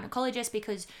see a gynecologist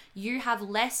because you have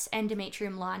less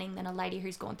endometrium lining than a lady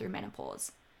who's gone through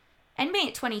menopause. And me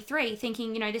at 23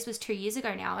 thinking, this was 2 years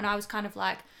ago now. And I was kind of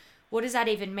like, what does that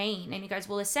even mean? And he goes,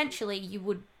 well, essentially you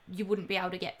wouldn't be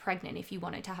able to get pregnant if you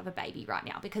wanted to have a baby right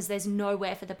now because there's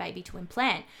nowhere for the baby to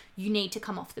implant. You need to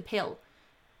come off the pill.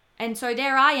 And so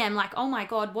there I am like, oh my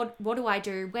God, what do I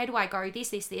do? Where do I go?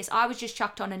 This. I was just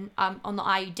chucked on on the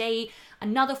IUD,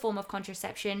 another form of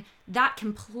contraception. That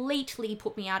completely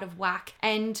put me out of whack.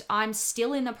 And I'm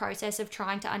still in the process of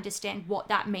trying to understand what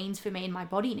that means for me and my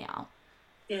body now.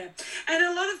 Yeah. And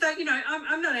a lot of that,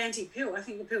 I'm not anti-pill. I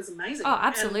think the pill's amazing. Oh,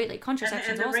 absolutely.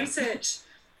 Contraception's awesome. And the awesome. research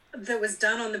that was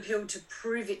done on the pill to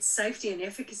prove its safety and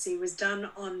efficacy was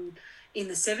done in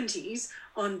the 70s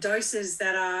on doses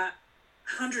that are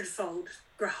 100-fold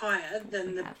higher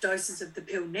than the doses of the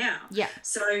pill now. Yeah.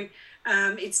 So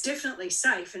it's definitely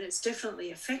safe and it's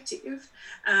definitely effective,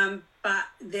 but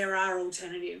there are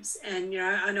alternatives. And,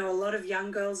 I know a lot of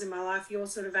young girls in my life, your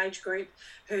sort of age group,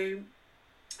 who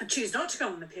choose not to go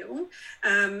on the pill,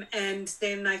 and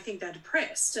then they think they're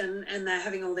depressed and they're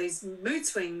having all these mood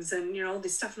swings and, all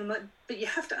this stuff. And I'm like, but you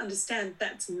have to understand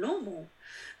that's normal.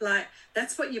 Like,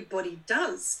 that's what your body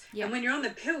does. Yeah. And when you're on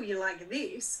the pill, you're like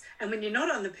this. And when you're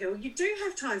not on the pill, you do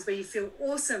have times where you feel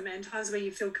awesome and times where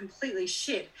you feel completely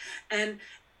shit. And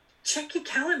check your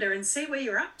calendar and see where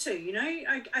you're up to.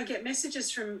 I get messages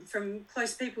from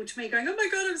close people to me going, oh my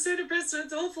God, I'm so depressed and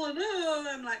it's awful. And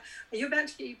I'm like, are you about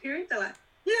to get your period? They're like,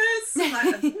 yes.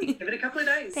 I'm like, give it a couple of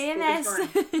days. PMS. We'll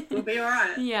be fine. We'll be all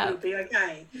right. Yeah. We'll be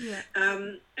okay. Yeah.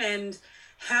 And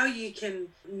how you can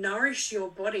nourish your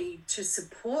body to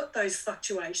support those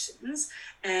fluctuations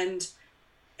and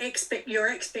your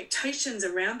expectations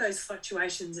around those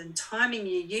fluctuations and timing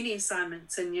your uni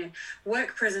assignments and your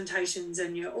work presentations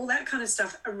and your all that kind of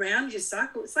stuff around your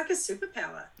cycle. It's like a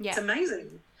superpower. Yeah. It's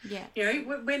amazing. Yeah.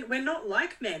 We're not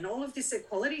like men. All of this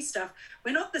equality stuff,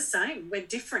 we're not the same. We're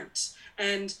different.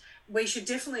 And we should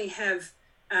definitely have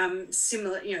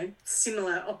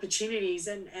similar opportunities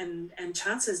and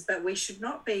chances, but we should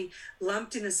not be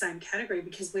lumped in the same category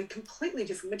because we're completely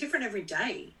different. We're different every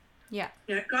day. Yeah.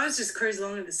 Guys just cruise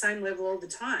along at the same level all the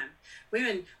time.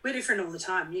 Women, we're different all the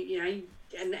time.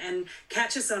 And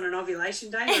catch us on an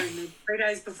ovulation day or in the 3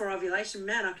 days before ovulation,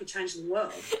 man, I could change the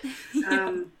world.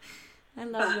 I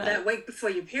love that week before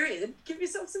your period, give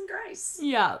yourself some grace.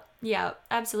 Yeah,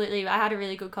 absolutely. I had a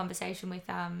really good conversation with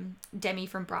Demi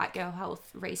from Bright Girl Health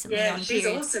recently on she's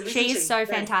period. Awesome, she's so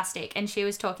fantastic, and she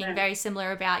was talking very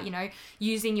similar about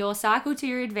using your cycle to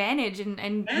your advantage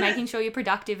and making sure you're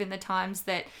productive in the times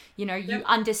that you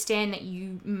understand that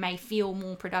you may feel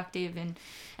more productive and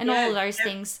all of those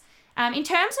things. In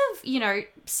terms of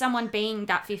someone being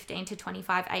that 15 to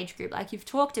 25 age group, like you've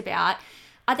talked about.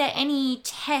 Are there any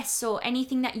tests or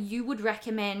anything that you would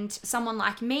recommend someone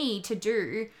like me to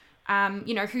do,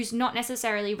 who's not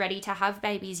necessarily ready to have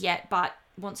babies yet, but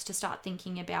wants to start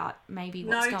thinking about maybe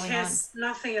what's going on? No tests,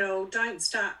 nothing at all. Don't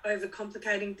start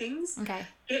overcomplicating things. Okay.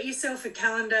 Get yourself a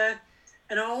calendar,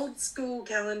 an old school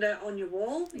calendar on your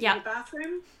wall in your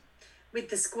bathroom with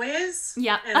the squares.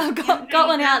 Yeah, I've got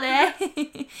one out there.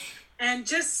 And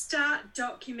just start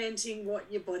documenting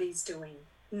what your body's doing.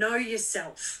 Know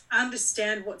yourself,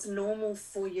 understand what's normal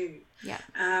for you. Yeah.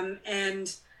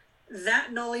 And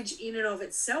that knowledge in and of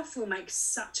itself will make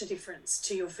such a difference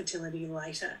to your fertility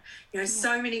later.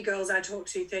 So many girls I talk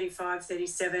to, 35,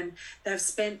 37, they've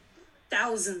spent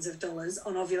thousands of dollars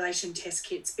on ovulation test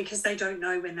kits because they don't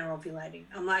know when they're ovulating.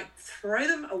 I'm like, throw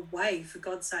them away for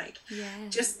God's sake. Yeah.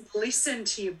 Just listen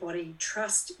to your body,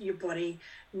 trust your body,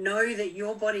 know that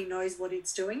your body knows what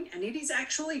it's doing and it is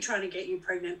actually trying to get you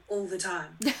pregnant all the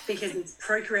time because it's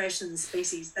procreation of the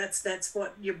species. That's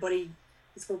what your body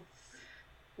is what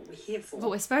we're here for. What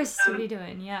we're supposed to be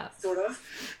doing, yeah. Sort of.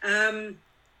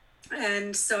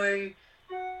 And so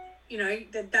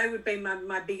that they would be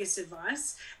my biggest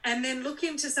advice. And then look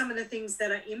into some of the things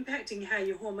that are impacting how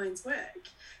your hormones work.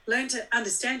 Learn to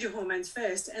understand your hormones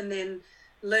first and then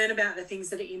learn about the things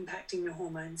that are impacting your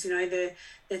hormones, the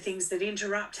things that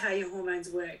interrupt how your hormones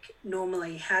work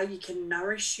normally, how you can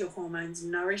nourish your hormones,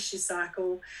 nourish your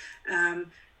cycle,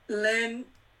 learn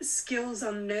skills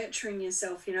on nurturing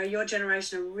yourself. Your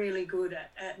generation are really good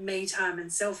at me time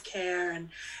and self-care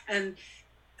and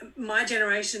my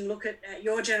generation look at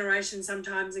your generation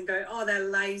sometimes and go, oh, they're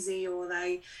lazy, or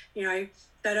they,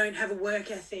 they don't have a work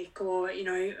ethic, or,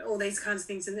 all these kinds of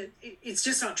things. And it's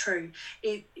just not true.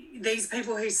 These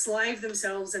people who slave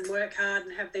themselves and work hard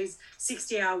and have these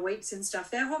 60-hour weeks and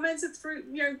stuff, their hormones are through,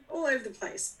 all over the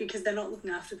place because they're not looking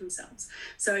after themselves.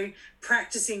 So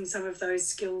practicing some of those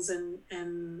skills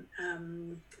and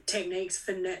techniques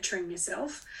for nurturing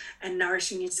yourself and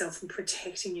nourishing yourself and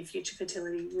protecting your future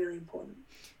fertility, really important.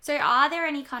 So are there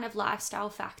any kind of lifestyle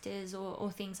factors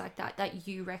or things like that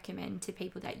you recommend to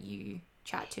people that you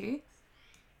chat to?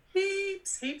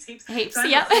 Heaps. So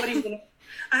yep.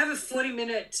 I have a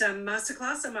 40-minute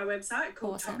masterclass on my website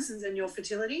called Awesome. Toxins and Your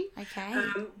Fertility, Okay.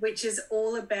 which is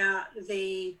all about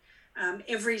the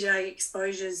everyday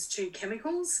exposures to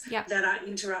chemicals Yep. that are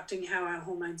interrupting how our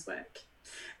hormones work.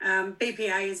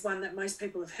 BPA is one that most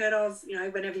people have heard of.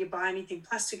 Whenever you buy anything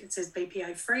plastic, it says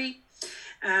BPA free.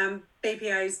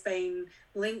 BPA has been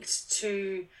linked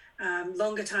to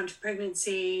longer time to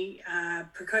pregnancy,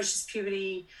 precocious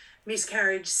puberty,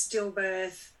 miscarriage,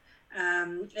 stillbirth,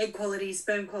 egg quality,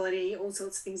 sperm quality, all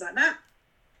sorts of things like that.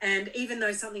 And even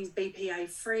though something's BPA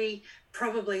free,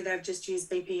 probably they've just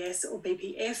used BPS or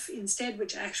BPF instead,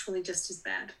 which actually just as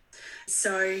bad.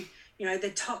 So,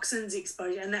 the toxins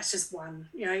exposure, and that's just one.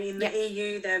 In the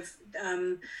EU,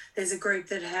 there's a group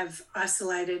that have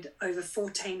isolated over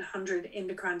 1,400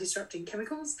 endocrine disrupting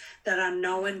chemicals that are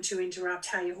known to interrupt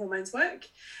how your hormones work.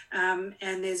 And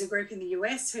there's a group in the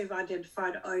US who've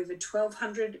identified over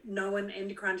 1,200 known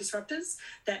endocrine disruptors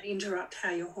that interrupt how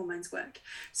your hormones work.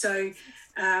 So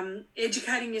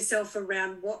educating yourself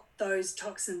around what those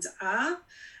toxins are,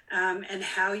 and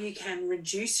how you can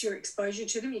reduce your exposure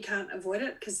to them. You can't avoid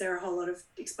it because there are a whole lot of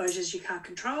exposures you can't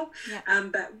control.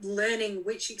 But learning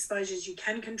which exposures you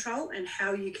can control and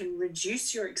how you can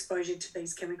reduce your exposure to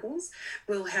these chemicals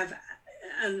will have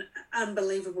an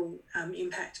unbelievable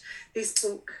impact. This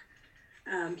book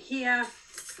here,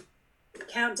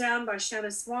 Countdown by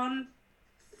Shanna Swan,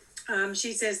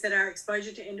 she says that our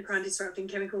exposure to endocrine disrupting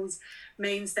chemicals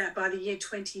means that by the year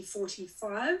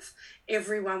 2045,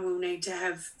 everyone will need to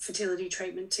have fertility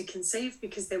treatment to conceive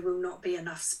because there will not be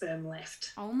enough sperm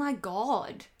left. Oh my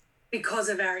God. Because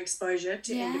of our exposure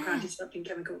to endocrine disrupting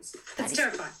chemicals. That's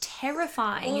terrifying.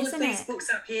 Terrifying, all isn't it? All of these books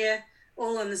up here,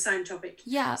 all on the same topic.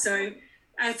 Yeah. So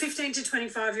 15 to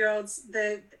 25-year-olds,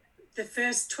 the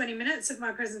first 20 minutes of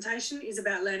my presentation is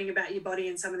about learning about your body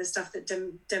and some of the stuff that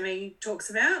Demi talks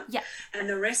about. Yeah. And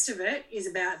the rest of it is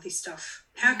about this stuff.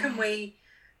 How can we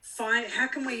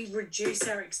reduce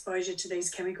our exposure to these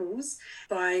chemicals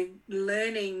by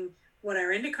learning what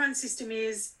our endocrine system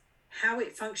is, how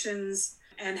it functions,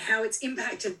 and how it's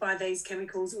impacted by these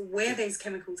chemicals, where these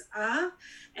chemicals are,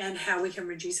 and how we can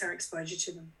reduce our exposure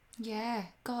to them. Yeah,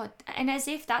 God. And as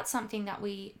if that's something that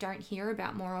we don't hear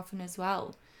about more often as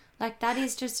well. Like, that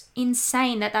is just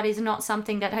insane that is not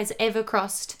something that has ever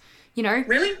crossed,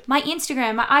 Really? my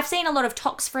Instagram. I've seen a lot of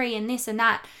tox-free and this and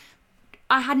that.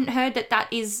 I hadn't heard that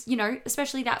is,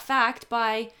 especially that fact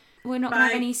we're not going to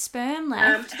have any sperm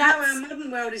left. How our modern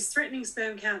world is threatening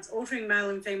sperm counts, altering male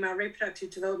and female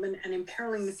reproductive development, and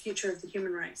imperiling the future of the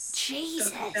human race.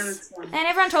 Jesus. And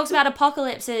everyone talks about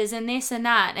apocalypses and this and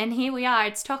that, and here we are,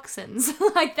 it's toxins.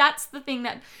 Like, that's the thing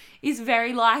that is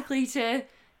very likely to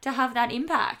have that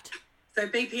impact. So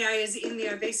BPA is in the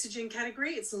obesogen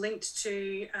category. It's linked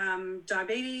to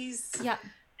diabetes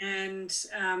and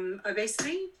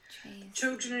obesity. Jeez.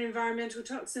 Children and environmental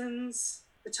toxins,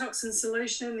 the toxin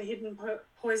solution, the hidden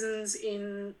poisons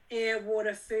in air,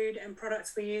 water, food and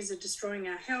products we use are destroying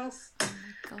our health. Oh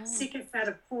my God. Sick, fat,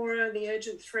 poorer, the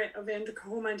urgent threat of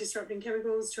hormone disrupting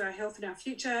chemicals to our health and our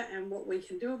future and what we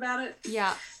can do about it.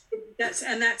 Yeah.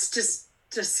 That's just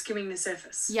skimming the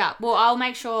surface. Yeah, well, I'll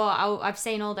make sure I've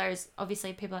seen all those.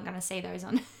 Obviously, people aren't going to see those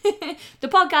on the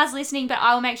podcast listening, but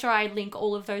I'll make sure I link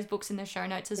all of those books in the show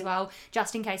notes as well,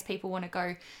 just in case people want to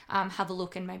go have a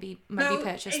look and maybe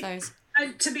purchase those.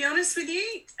 To be honest with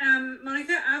you,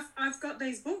 Monica, I've got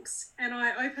these books and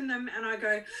I open them and I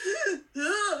go,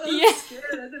 I'm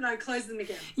scared, and I close them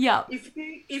again. Yeah.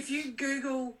 If you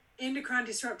Google endocrine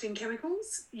disrupting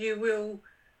chemicals, you will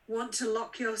want to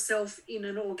lock yourself in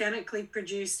an organically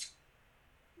produced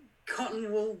cotton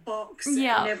wool box and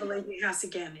never leave your house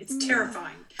again. It's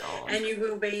terrifying. God. And you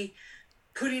will be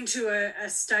put into a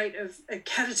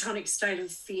catatonic state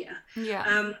of fear.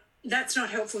 Yeah. That's not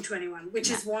helpful to anyone,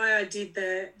 which is why I did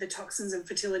the Toxins and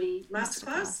Fertility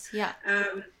Masterclass. Yeah.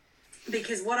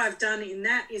 Because what I've done in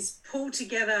that is pull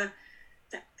together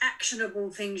the actionable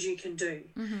things you can do.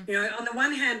 Mm-hmm. You know, on the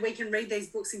one hand, we can read these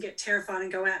books and get terrified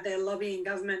and go out there lobbying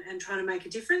government and trying to make a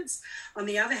difference. On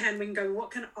the other hand, we can go,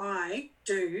 what can I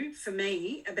do for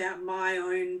me about my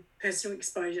own personal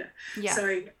exposure? Yeah.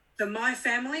 So for my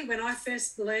family, when I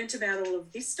first learnt about all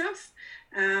of this stuff,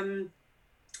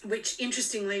 which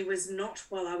interestingly was not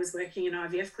while I was working in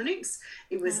IVF clinics,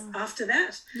 it was after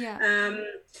that. Yeah.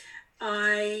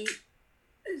 I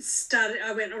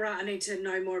went, all right, I need to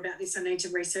know more about this. I need to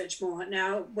research more.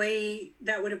 Now,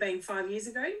 that would have been 5 years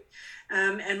ago.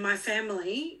 And my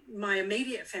family, my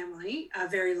immediate family, are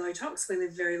very low tox. We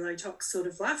live very low tox sort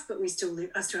of life, but I still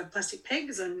have plastic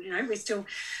pegs, and, you know, we still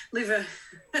live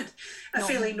a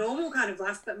fairly normal kind of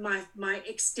life. But my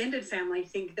extended family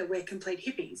think that we're complete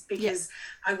hippies because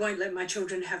I won't let my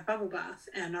children have bubble bath,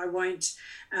 and I won't,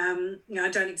 I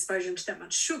don't expose them to that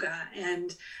much sugar.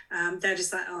 And they're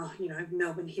just like, oh, you know,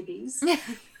 Melbourne hippies.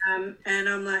 And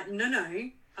I'm like,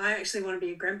 no. I actually want to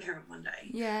be a grandparent one day.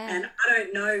 Yeah. And I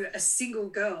don't know a single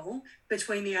girl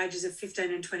between the ages of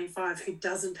 15 and 25 who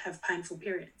doesn't have painful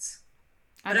periods.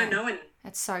 I don't know any.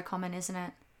 It's so common, isn't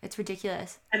it? It's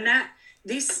ridiculous. And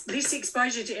this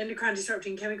exposure to endocrine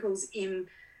disrupting chemicals in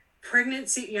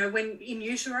pregnancy, you know, when in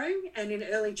utero and in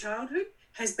early childhood,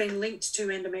 has been linked to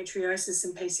endometriosis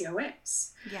and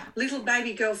PCOS. Yeah. Little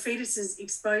baby girl fetuses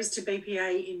exposed to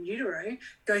BPA in utero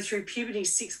go through puberty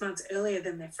 6 months earlier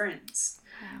than their friends.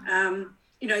 Wow.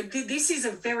 You know, this is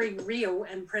a very real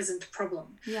and present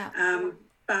problem. Yeah.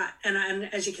 But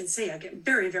as you can see, I get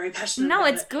very, very passionate. No,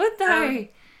 about it's good though.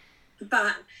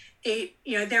 But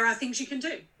there are things you can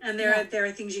do, and there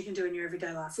are things you can do in your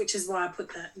everyday life, which is why I put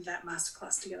that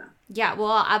masterclass together. Yeah,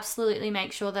 well, I'll absolutely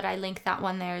make sure that I link that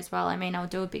one there as well. I mean, I'll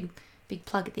do a big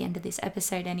plug at the end of this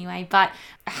episode anyway, but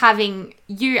having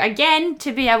you again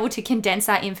to be able to condense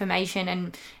that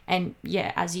information and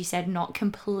yeah, as you said, not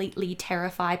completely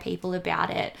terrify people about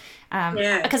it.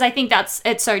 Because I think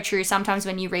it's so true. Sometimes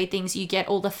when you read things, you get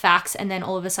all the facts and then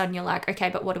all of a sudden you're like, okay,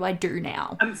 but what do I do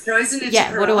now? I'm frozen into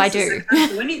paralysis. What do I do? I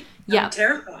can't do anything. I'm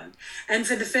terrified. And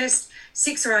for the first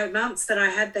 6 or 8 months that I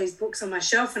had these books on my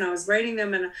shelf and I was reading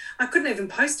them, and I couldn't even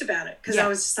post about it because I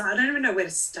was just like, I don't even know where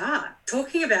to start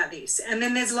talking about this. And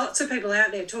then there's lots of people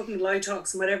out there talking low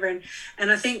tox and whatever.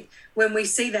 And I think when we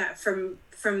see that from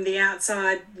the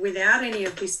outside without any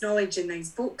of this knowledge in these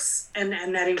books and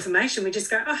that information, we just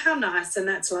go, oh, how nice, and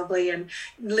that's lovely, and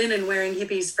linen wearing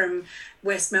hippies from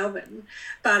West Melbourne.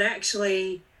 But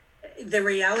actually the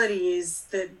reality is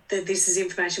that this is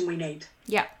information we need.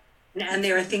 Yeah. And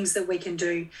there are things that we can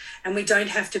do, and we don't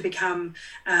have to become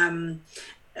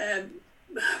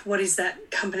what is that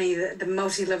company, the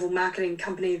multi-level marketing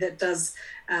company that does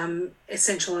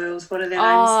essential oils? What are their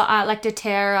names? Like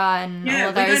doTERRA and all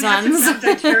of those ones. We don't have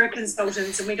to become doTERRA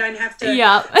consultants, and we don't have to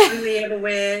only ever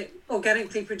wear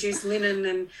organically produced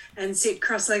linen and sit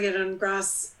cross-legged on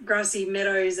grassy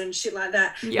meadows and shit like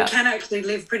that. We can actually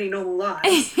live pretty normal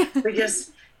lives. We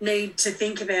just need to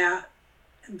think about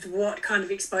what kind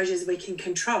of exposures we can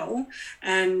control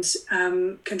and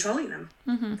controlling them.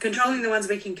 Mm-hmm. Controlling the ones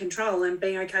we can control and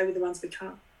being okay with the ones we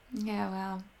can't. Yeah,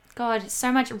 wow. God,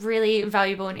 so much really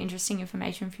valuable and interesting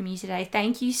information from you today.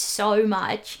 Thank you so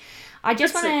much. I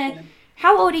just want to...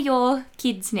 How old are your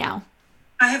kids now?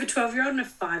 I have a 12-year-old and a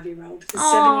 5-year-old. There's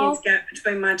 7 years gap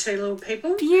between my two little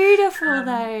people. Beautiful,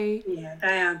 though. Yeah,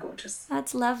 they are gorgeous.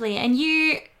 That's lovely. And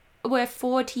you were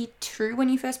 42 when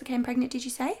you first became pregnant, did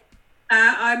you say?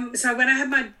 So when I had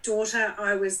my daughter,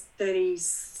 I was 30.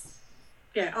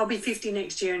 Yeah, I'll be 50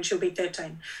 next year, and she'll be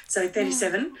 13. So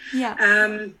 37.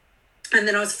 Yeah. And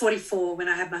then I was 44 when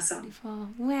I had my son. 44.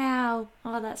 Wow.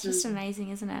 Oh, that's just amazing,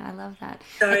 isn't it? I love that.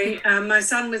 So my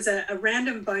son was a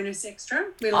random bonus extra.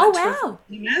 We like to refer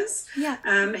to him as.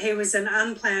 Yeah. He was an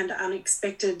unplanned,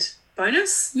 unexpected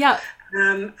bonus. Yeah.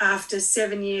 After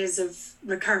 7 years of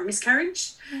recurrent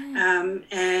miscarriage. Yeah.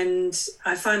 And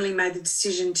I finally made the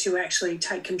decision to actually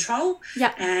take control.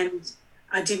 Yeah. And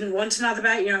I didn't want another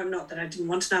baby. You know, not that I didn't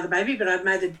want another baby, but I'd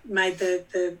made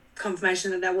the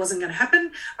confirmation that wasn't going to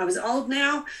happen. I was old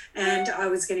now, and I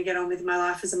was going to get on with my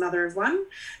life as a mother of one,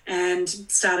 and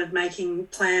started making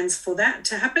plans for that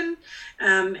to happen.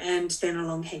 And then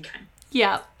along he came.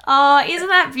 Yeah. Oh, isn't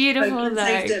that beautiful, though?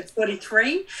 I conceived at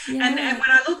 43. Yeah. And when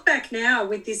I look back now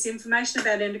with this information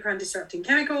about endocrine disrupting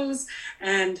chemicals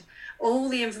and all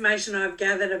the information I've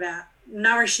gathered about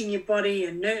nourishing your body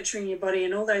and nurturing your body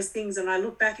and all those things, and I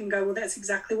look back and go, well, that's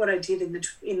exactly what I did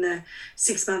in the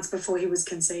 6 months before he was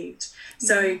conceived.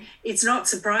 So it's not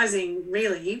surprising,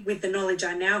 really, with the knowledge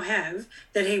I now have,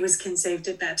 that he was conceived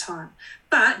at that time.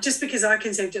 But just because I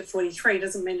conceived at 43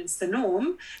 doesn't mean it's the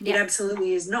norm. It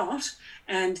absolutely is not.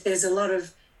 And there's a lot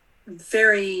of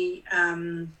very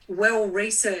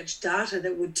well-researched data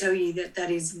that would tell you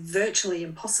that is virtually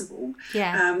impossible.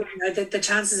 That the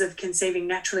chances of conceiving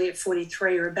naturally at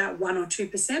 43 are about 1 or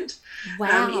 2% in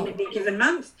any given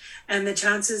month, and the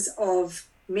chances of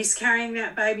miscarrying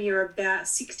that baby are about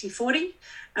 60-40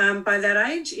 by that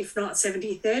age, if not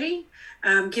 70-30.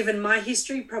 Given my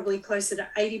history, probably closer to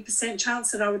 80%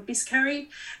 chance that I would miscarry.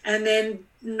 And then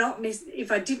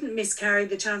if I didn't miscarry,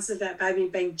 the chances of that baby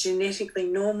being genetically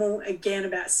normal, again,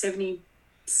 about 70%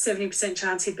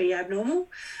 chance he'd be abnormal.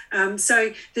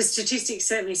 So the statistics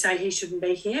certainly say he shouldn't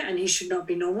be here and he should not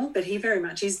be normal, but he very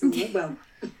much is normal. Well,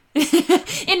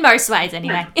 in most ways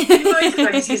anyway. In most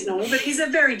ways he's normal, but he's a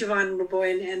very divine little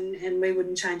boy, and we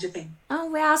wouldn't change a thing. Oh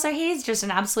wow, so he's just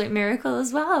an absolute miracle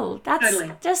as well. That's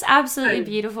totally. Just absolutely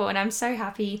beautiful, and I'm so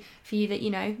happy for you that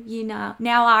you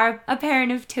now are a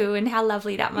parent of 2, and how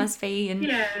lovely that must be, and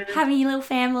having your little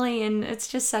family, and it's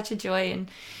just such a joy.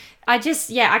 And I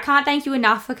can't thank you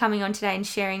enough for coming on today and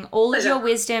sharing all of your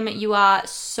wisdom. You are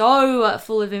so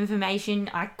full of information.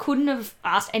 I couldn't have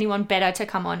asked anyone better to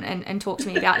come on and talk to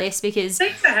me about this, because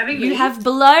thanks for having me. You have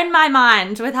blown my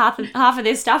mind with half of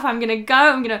this stuff. I'm going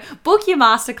to book your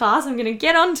masterclass. I'm going to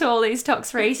get onto all these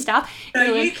tox-free stuff.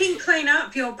 So you can clean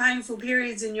up your painful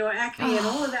periods and your acne and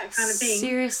all of that kind of thing.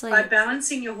 Seriously. By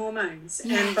balancing your hormones.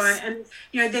 Yes. And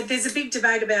there's a big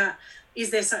debate about, is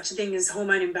there such a thing as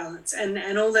hormone imbalance?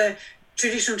 And all the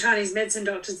traditional Chinese medicine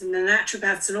doctors and the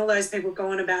naturopaths and all those people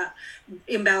go on about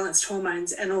imbalanced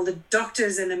hormones, and all the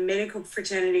doctors and the medical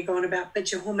fraternity go on about,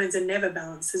 but your hormones are never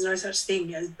balanced. There's no such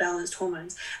thing as balanced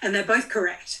hormones. And they're both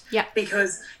correct. Yeah.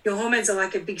 Because your hormones are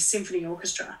like a big symphony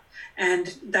orchestra,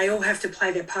 and they all have to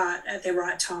play their part at their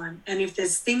right time. And if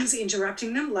there's things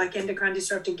interrupting them, like endocrine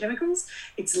disrupting chemicals,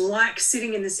 it's like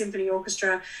sitting in the symphony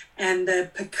orchestra and the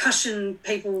percussion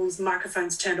people's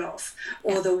microphones turned off,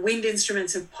 or the wind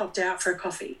instruments have popped out for a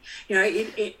coffee.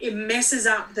 It messes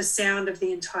up the sound of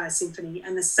the entire symphony.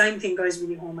 And the same thing goes with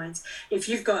your hormones. If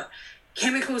you've got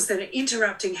chemicals that are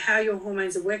interrupting how your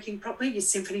hormones are working properly, your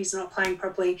symphony's not playing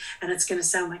properly, and it's going to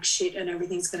sound like shit, and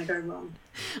everything's going to go wrong.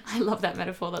 I love that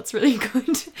metaphor. That's really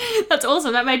good. That's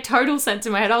awesome. That made total sense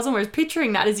in my head. I was almost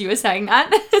picturing that as you were saying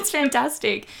that. It's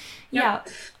fantastic. Yep. Yeah.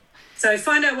 So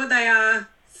find out what they are.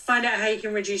 Find out how you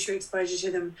can reduce your exposure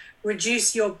to them.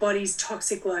 Reduce your body's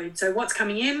toxic load. So what's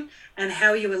coming in and how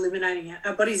are you eliminating it?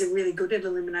 Our bodies are really good at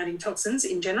eliminating toxins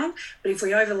in general, but if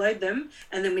we overload them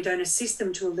and then we don't assist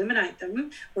them to eliminate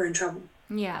them, we're in trouble.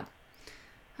 Yeah.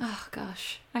 Oh,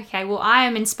 gosh. Okay, well, I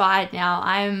am inspired now.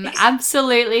 I'm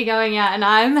absolutely going out and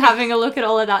I'm having a look at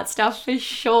all of that stuff for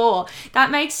sure.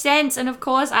 That makes sense. And, of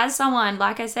course, as someone,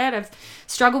 like I said, I've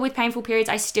struggled with painful periods.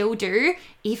 I still do.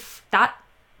 If that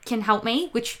can help me,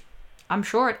 which I'm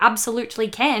sure it absolutely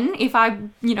can if I,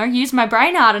 use my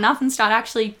brain hard enough and start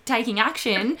actually taking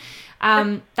action,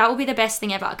 that will be the best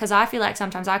thing ever, because I feel like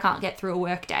sometimes I can't get through a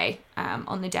work day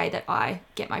on the day that I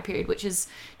get my period, which is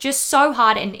just so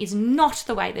hard and is not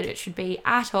the way that it should be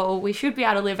at all. We should be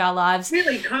able to live our lives.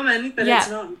 Really common, but it's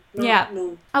not.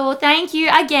 Oh, well, thank you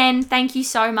again. Thank you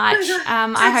so much.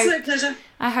 Absolute pleasure.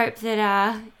 I hope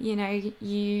that,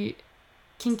 you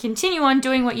can continue on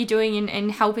doing what you're doing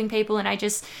and helping people. And I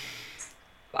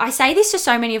say this to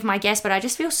so many of my guests, but I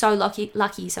just feel so lucky,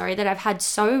 that I've had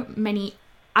so many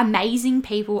amazing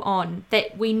people on,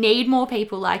 that we need more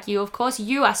people like you. Of course,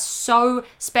 you are so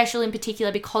special in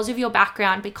particular because of your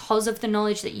background, because of the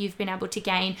knowledge that you've been able to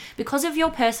gain, because of your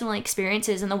personal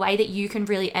experiences and the way that you can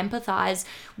really empathize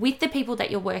with the people that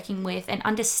you're working with and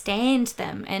understand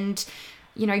them and,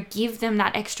 give them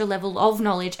that extra level of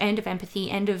knowledge and of empathy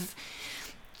and of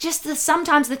just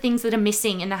sometimes the things that are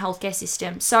missing in the healthcare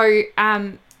system. So,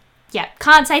 can't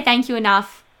say thank you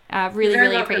enough. Really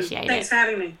welcome. Appreciate it. Thanks for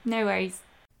having me. No worries.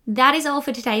 That is all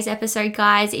for today's episode,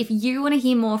 guys. If you want to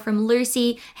hear more from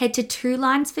Lucy, head to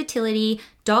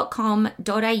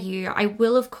twolinesfertility.com.au. I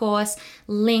will, of course,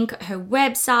 link her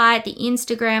website, the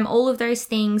Instagram, all of those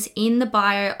things in the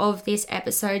bio of this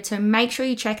episode. So make sure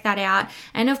you check that out.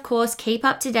 And of course, keep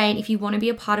up to date if you want to be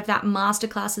a part of that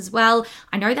masterclass as well.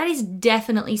 I know that is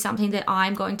definitely something that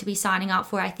I'm going to be signing up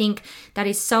for. I think that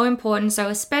is so important. So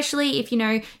especially if,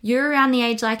 you're around the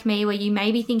age like me where you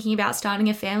may be thinking about starting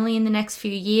a family in the next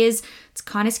few years, It's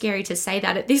kind of scary to say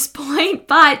that at this point,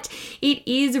 but it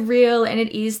is real and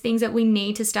it is things that we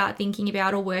need to start thinking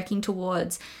about or working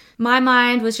towards. My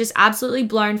mind was just absolutely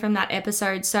blown from that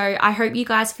episode. So I hope you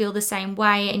guys feel the same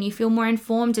way and you feel more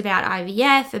informed about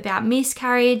IVF, about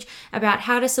miscarriage, about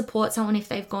how to support someone if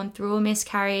they've gone through a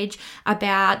miscarriage,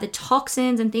 about the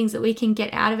toxins and things that we can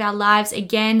get out of our lives.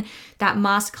 Again, that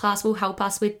masterclass will help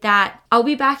us with that. I'll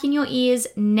be back in your ears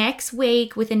next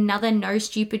week with another No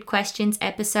Stupid Questions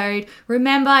episode.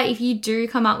 Remember, if you do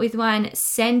come up with one,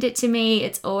 send it to me.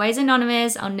 It's always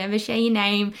anonymous. I'll never share your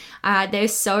name. They're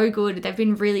so good. They've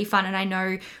been really fun, and I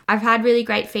know I've had really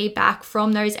great feedback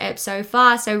from those eps so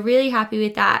far, so really happy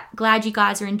with that. Glad you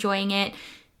guys are enjoying it.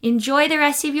 Enjoy the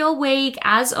rest of your week.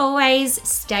 As always,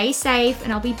 stay safe,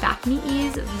 and I'll be back in your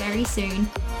ears very soon.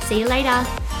 See you later.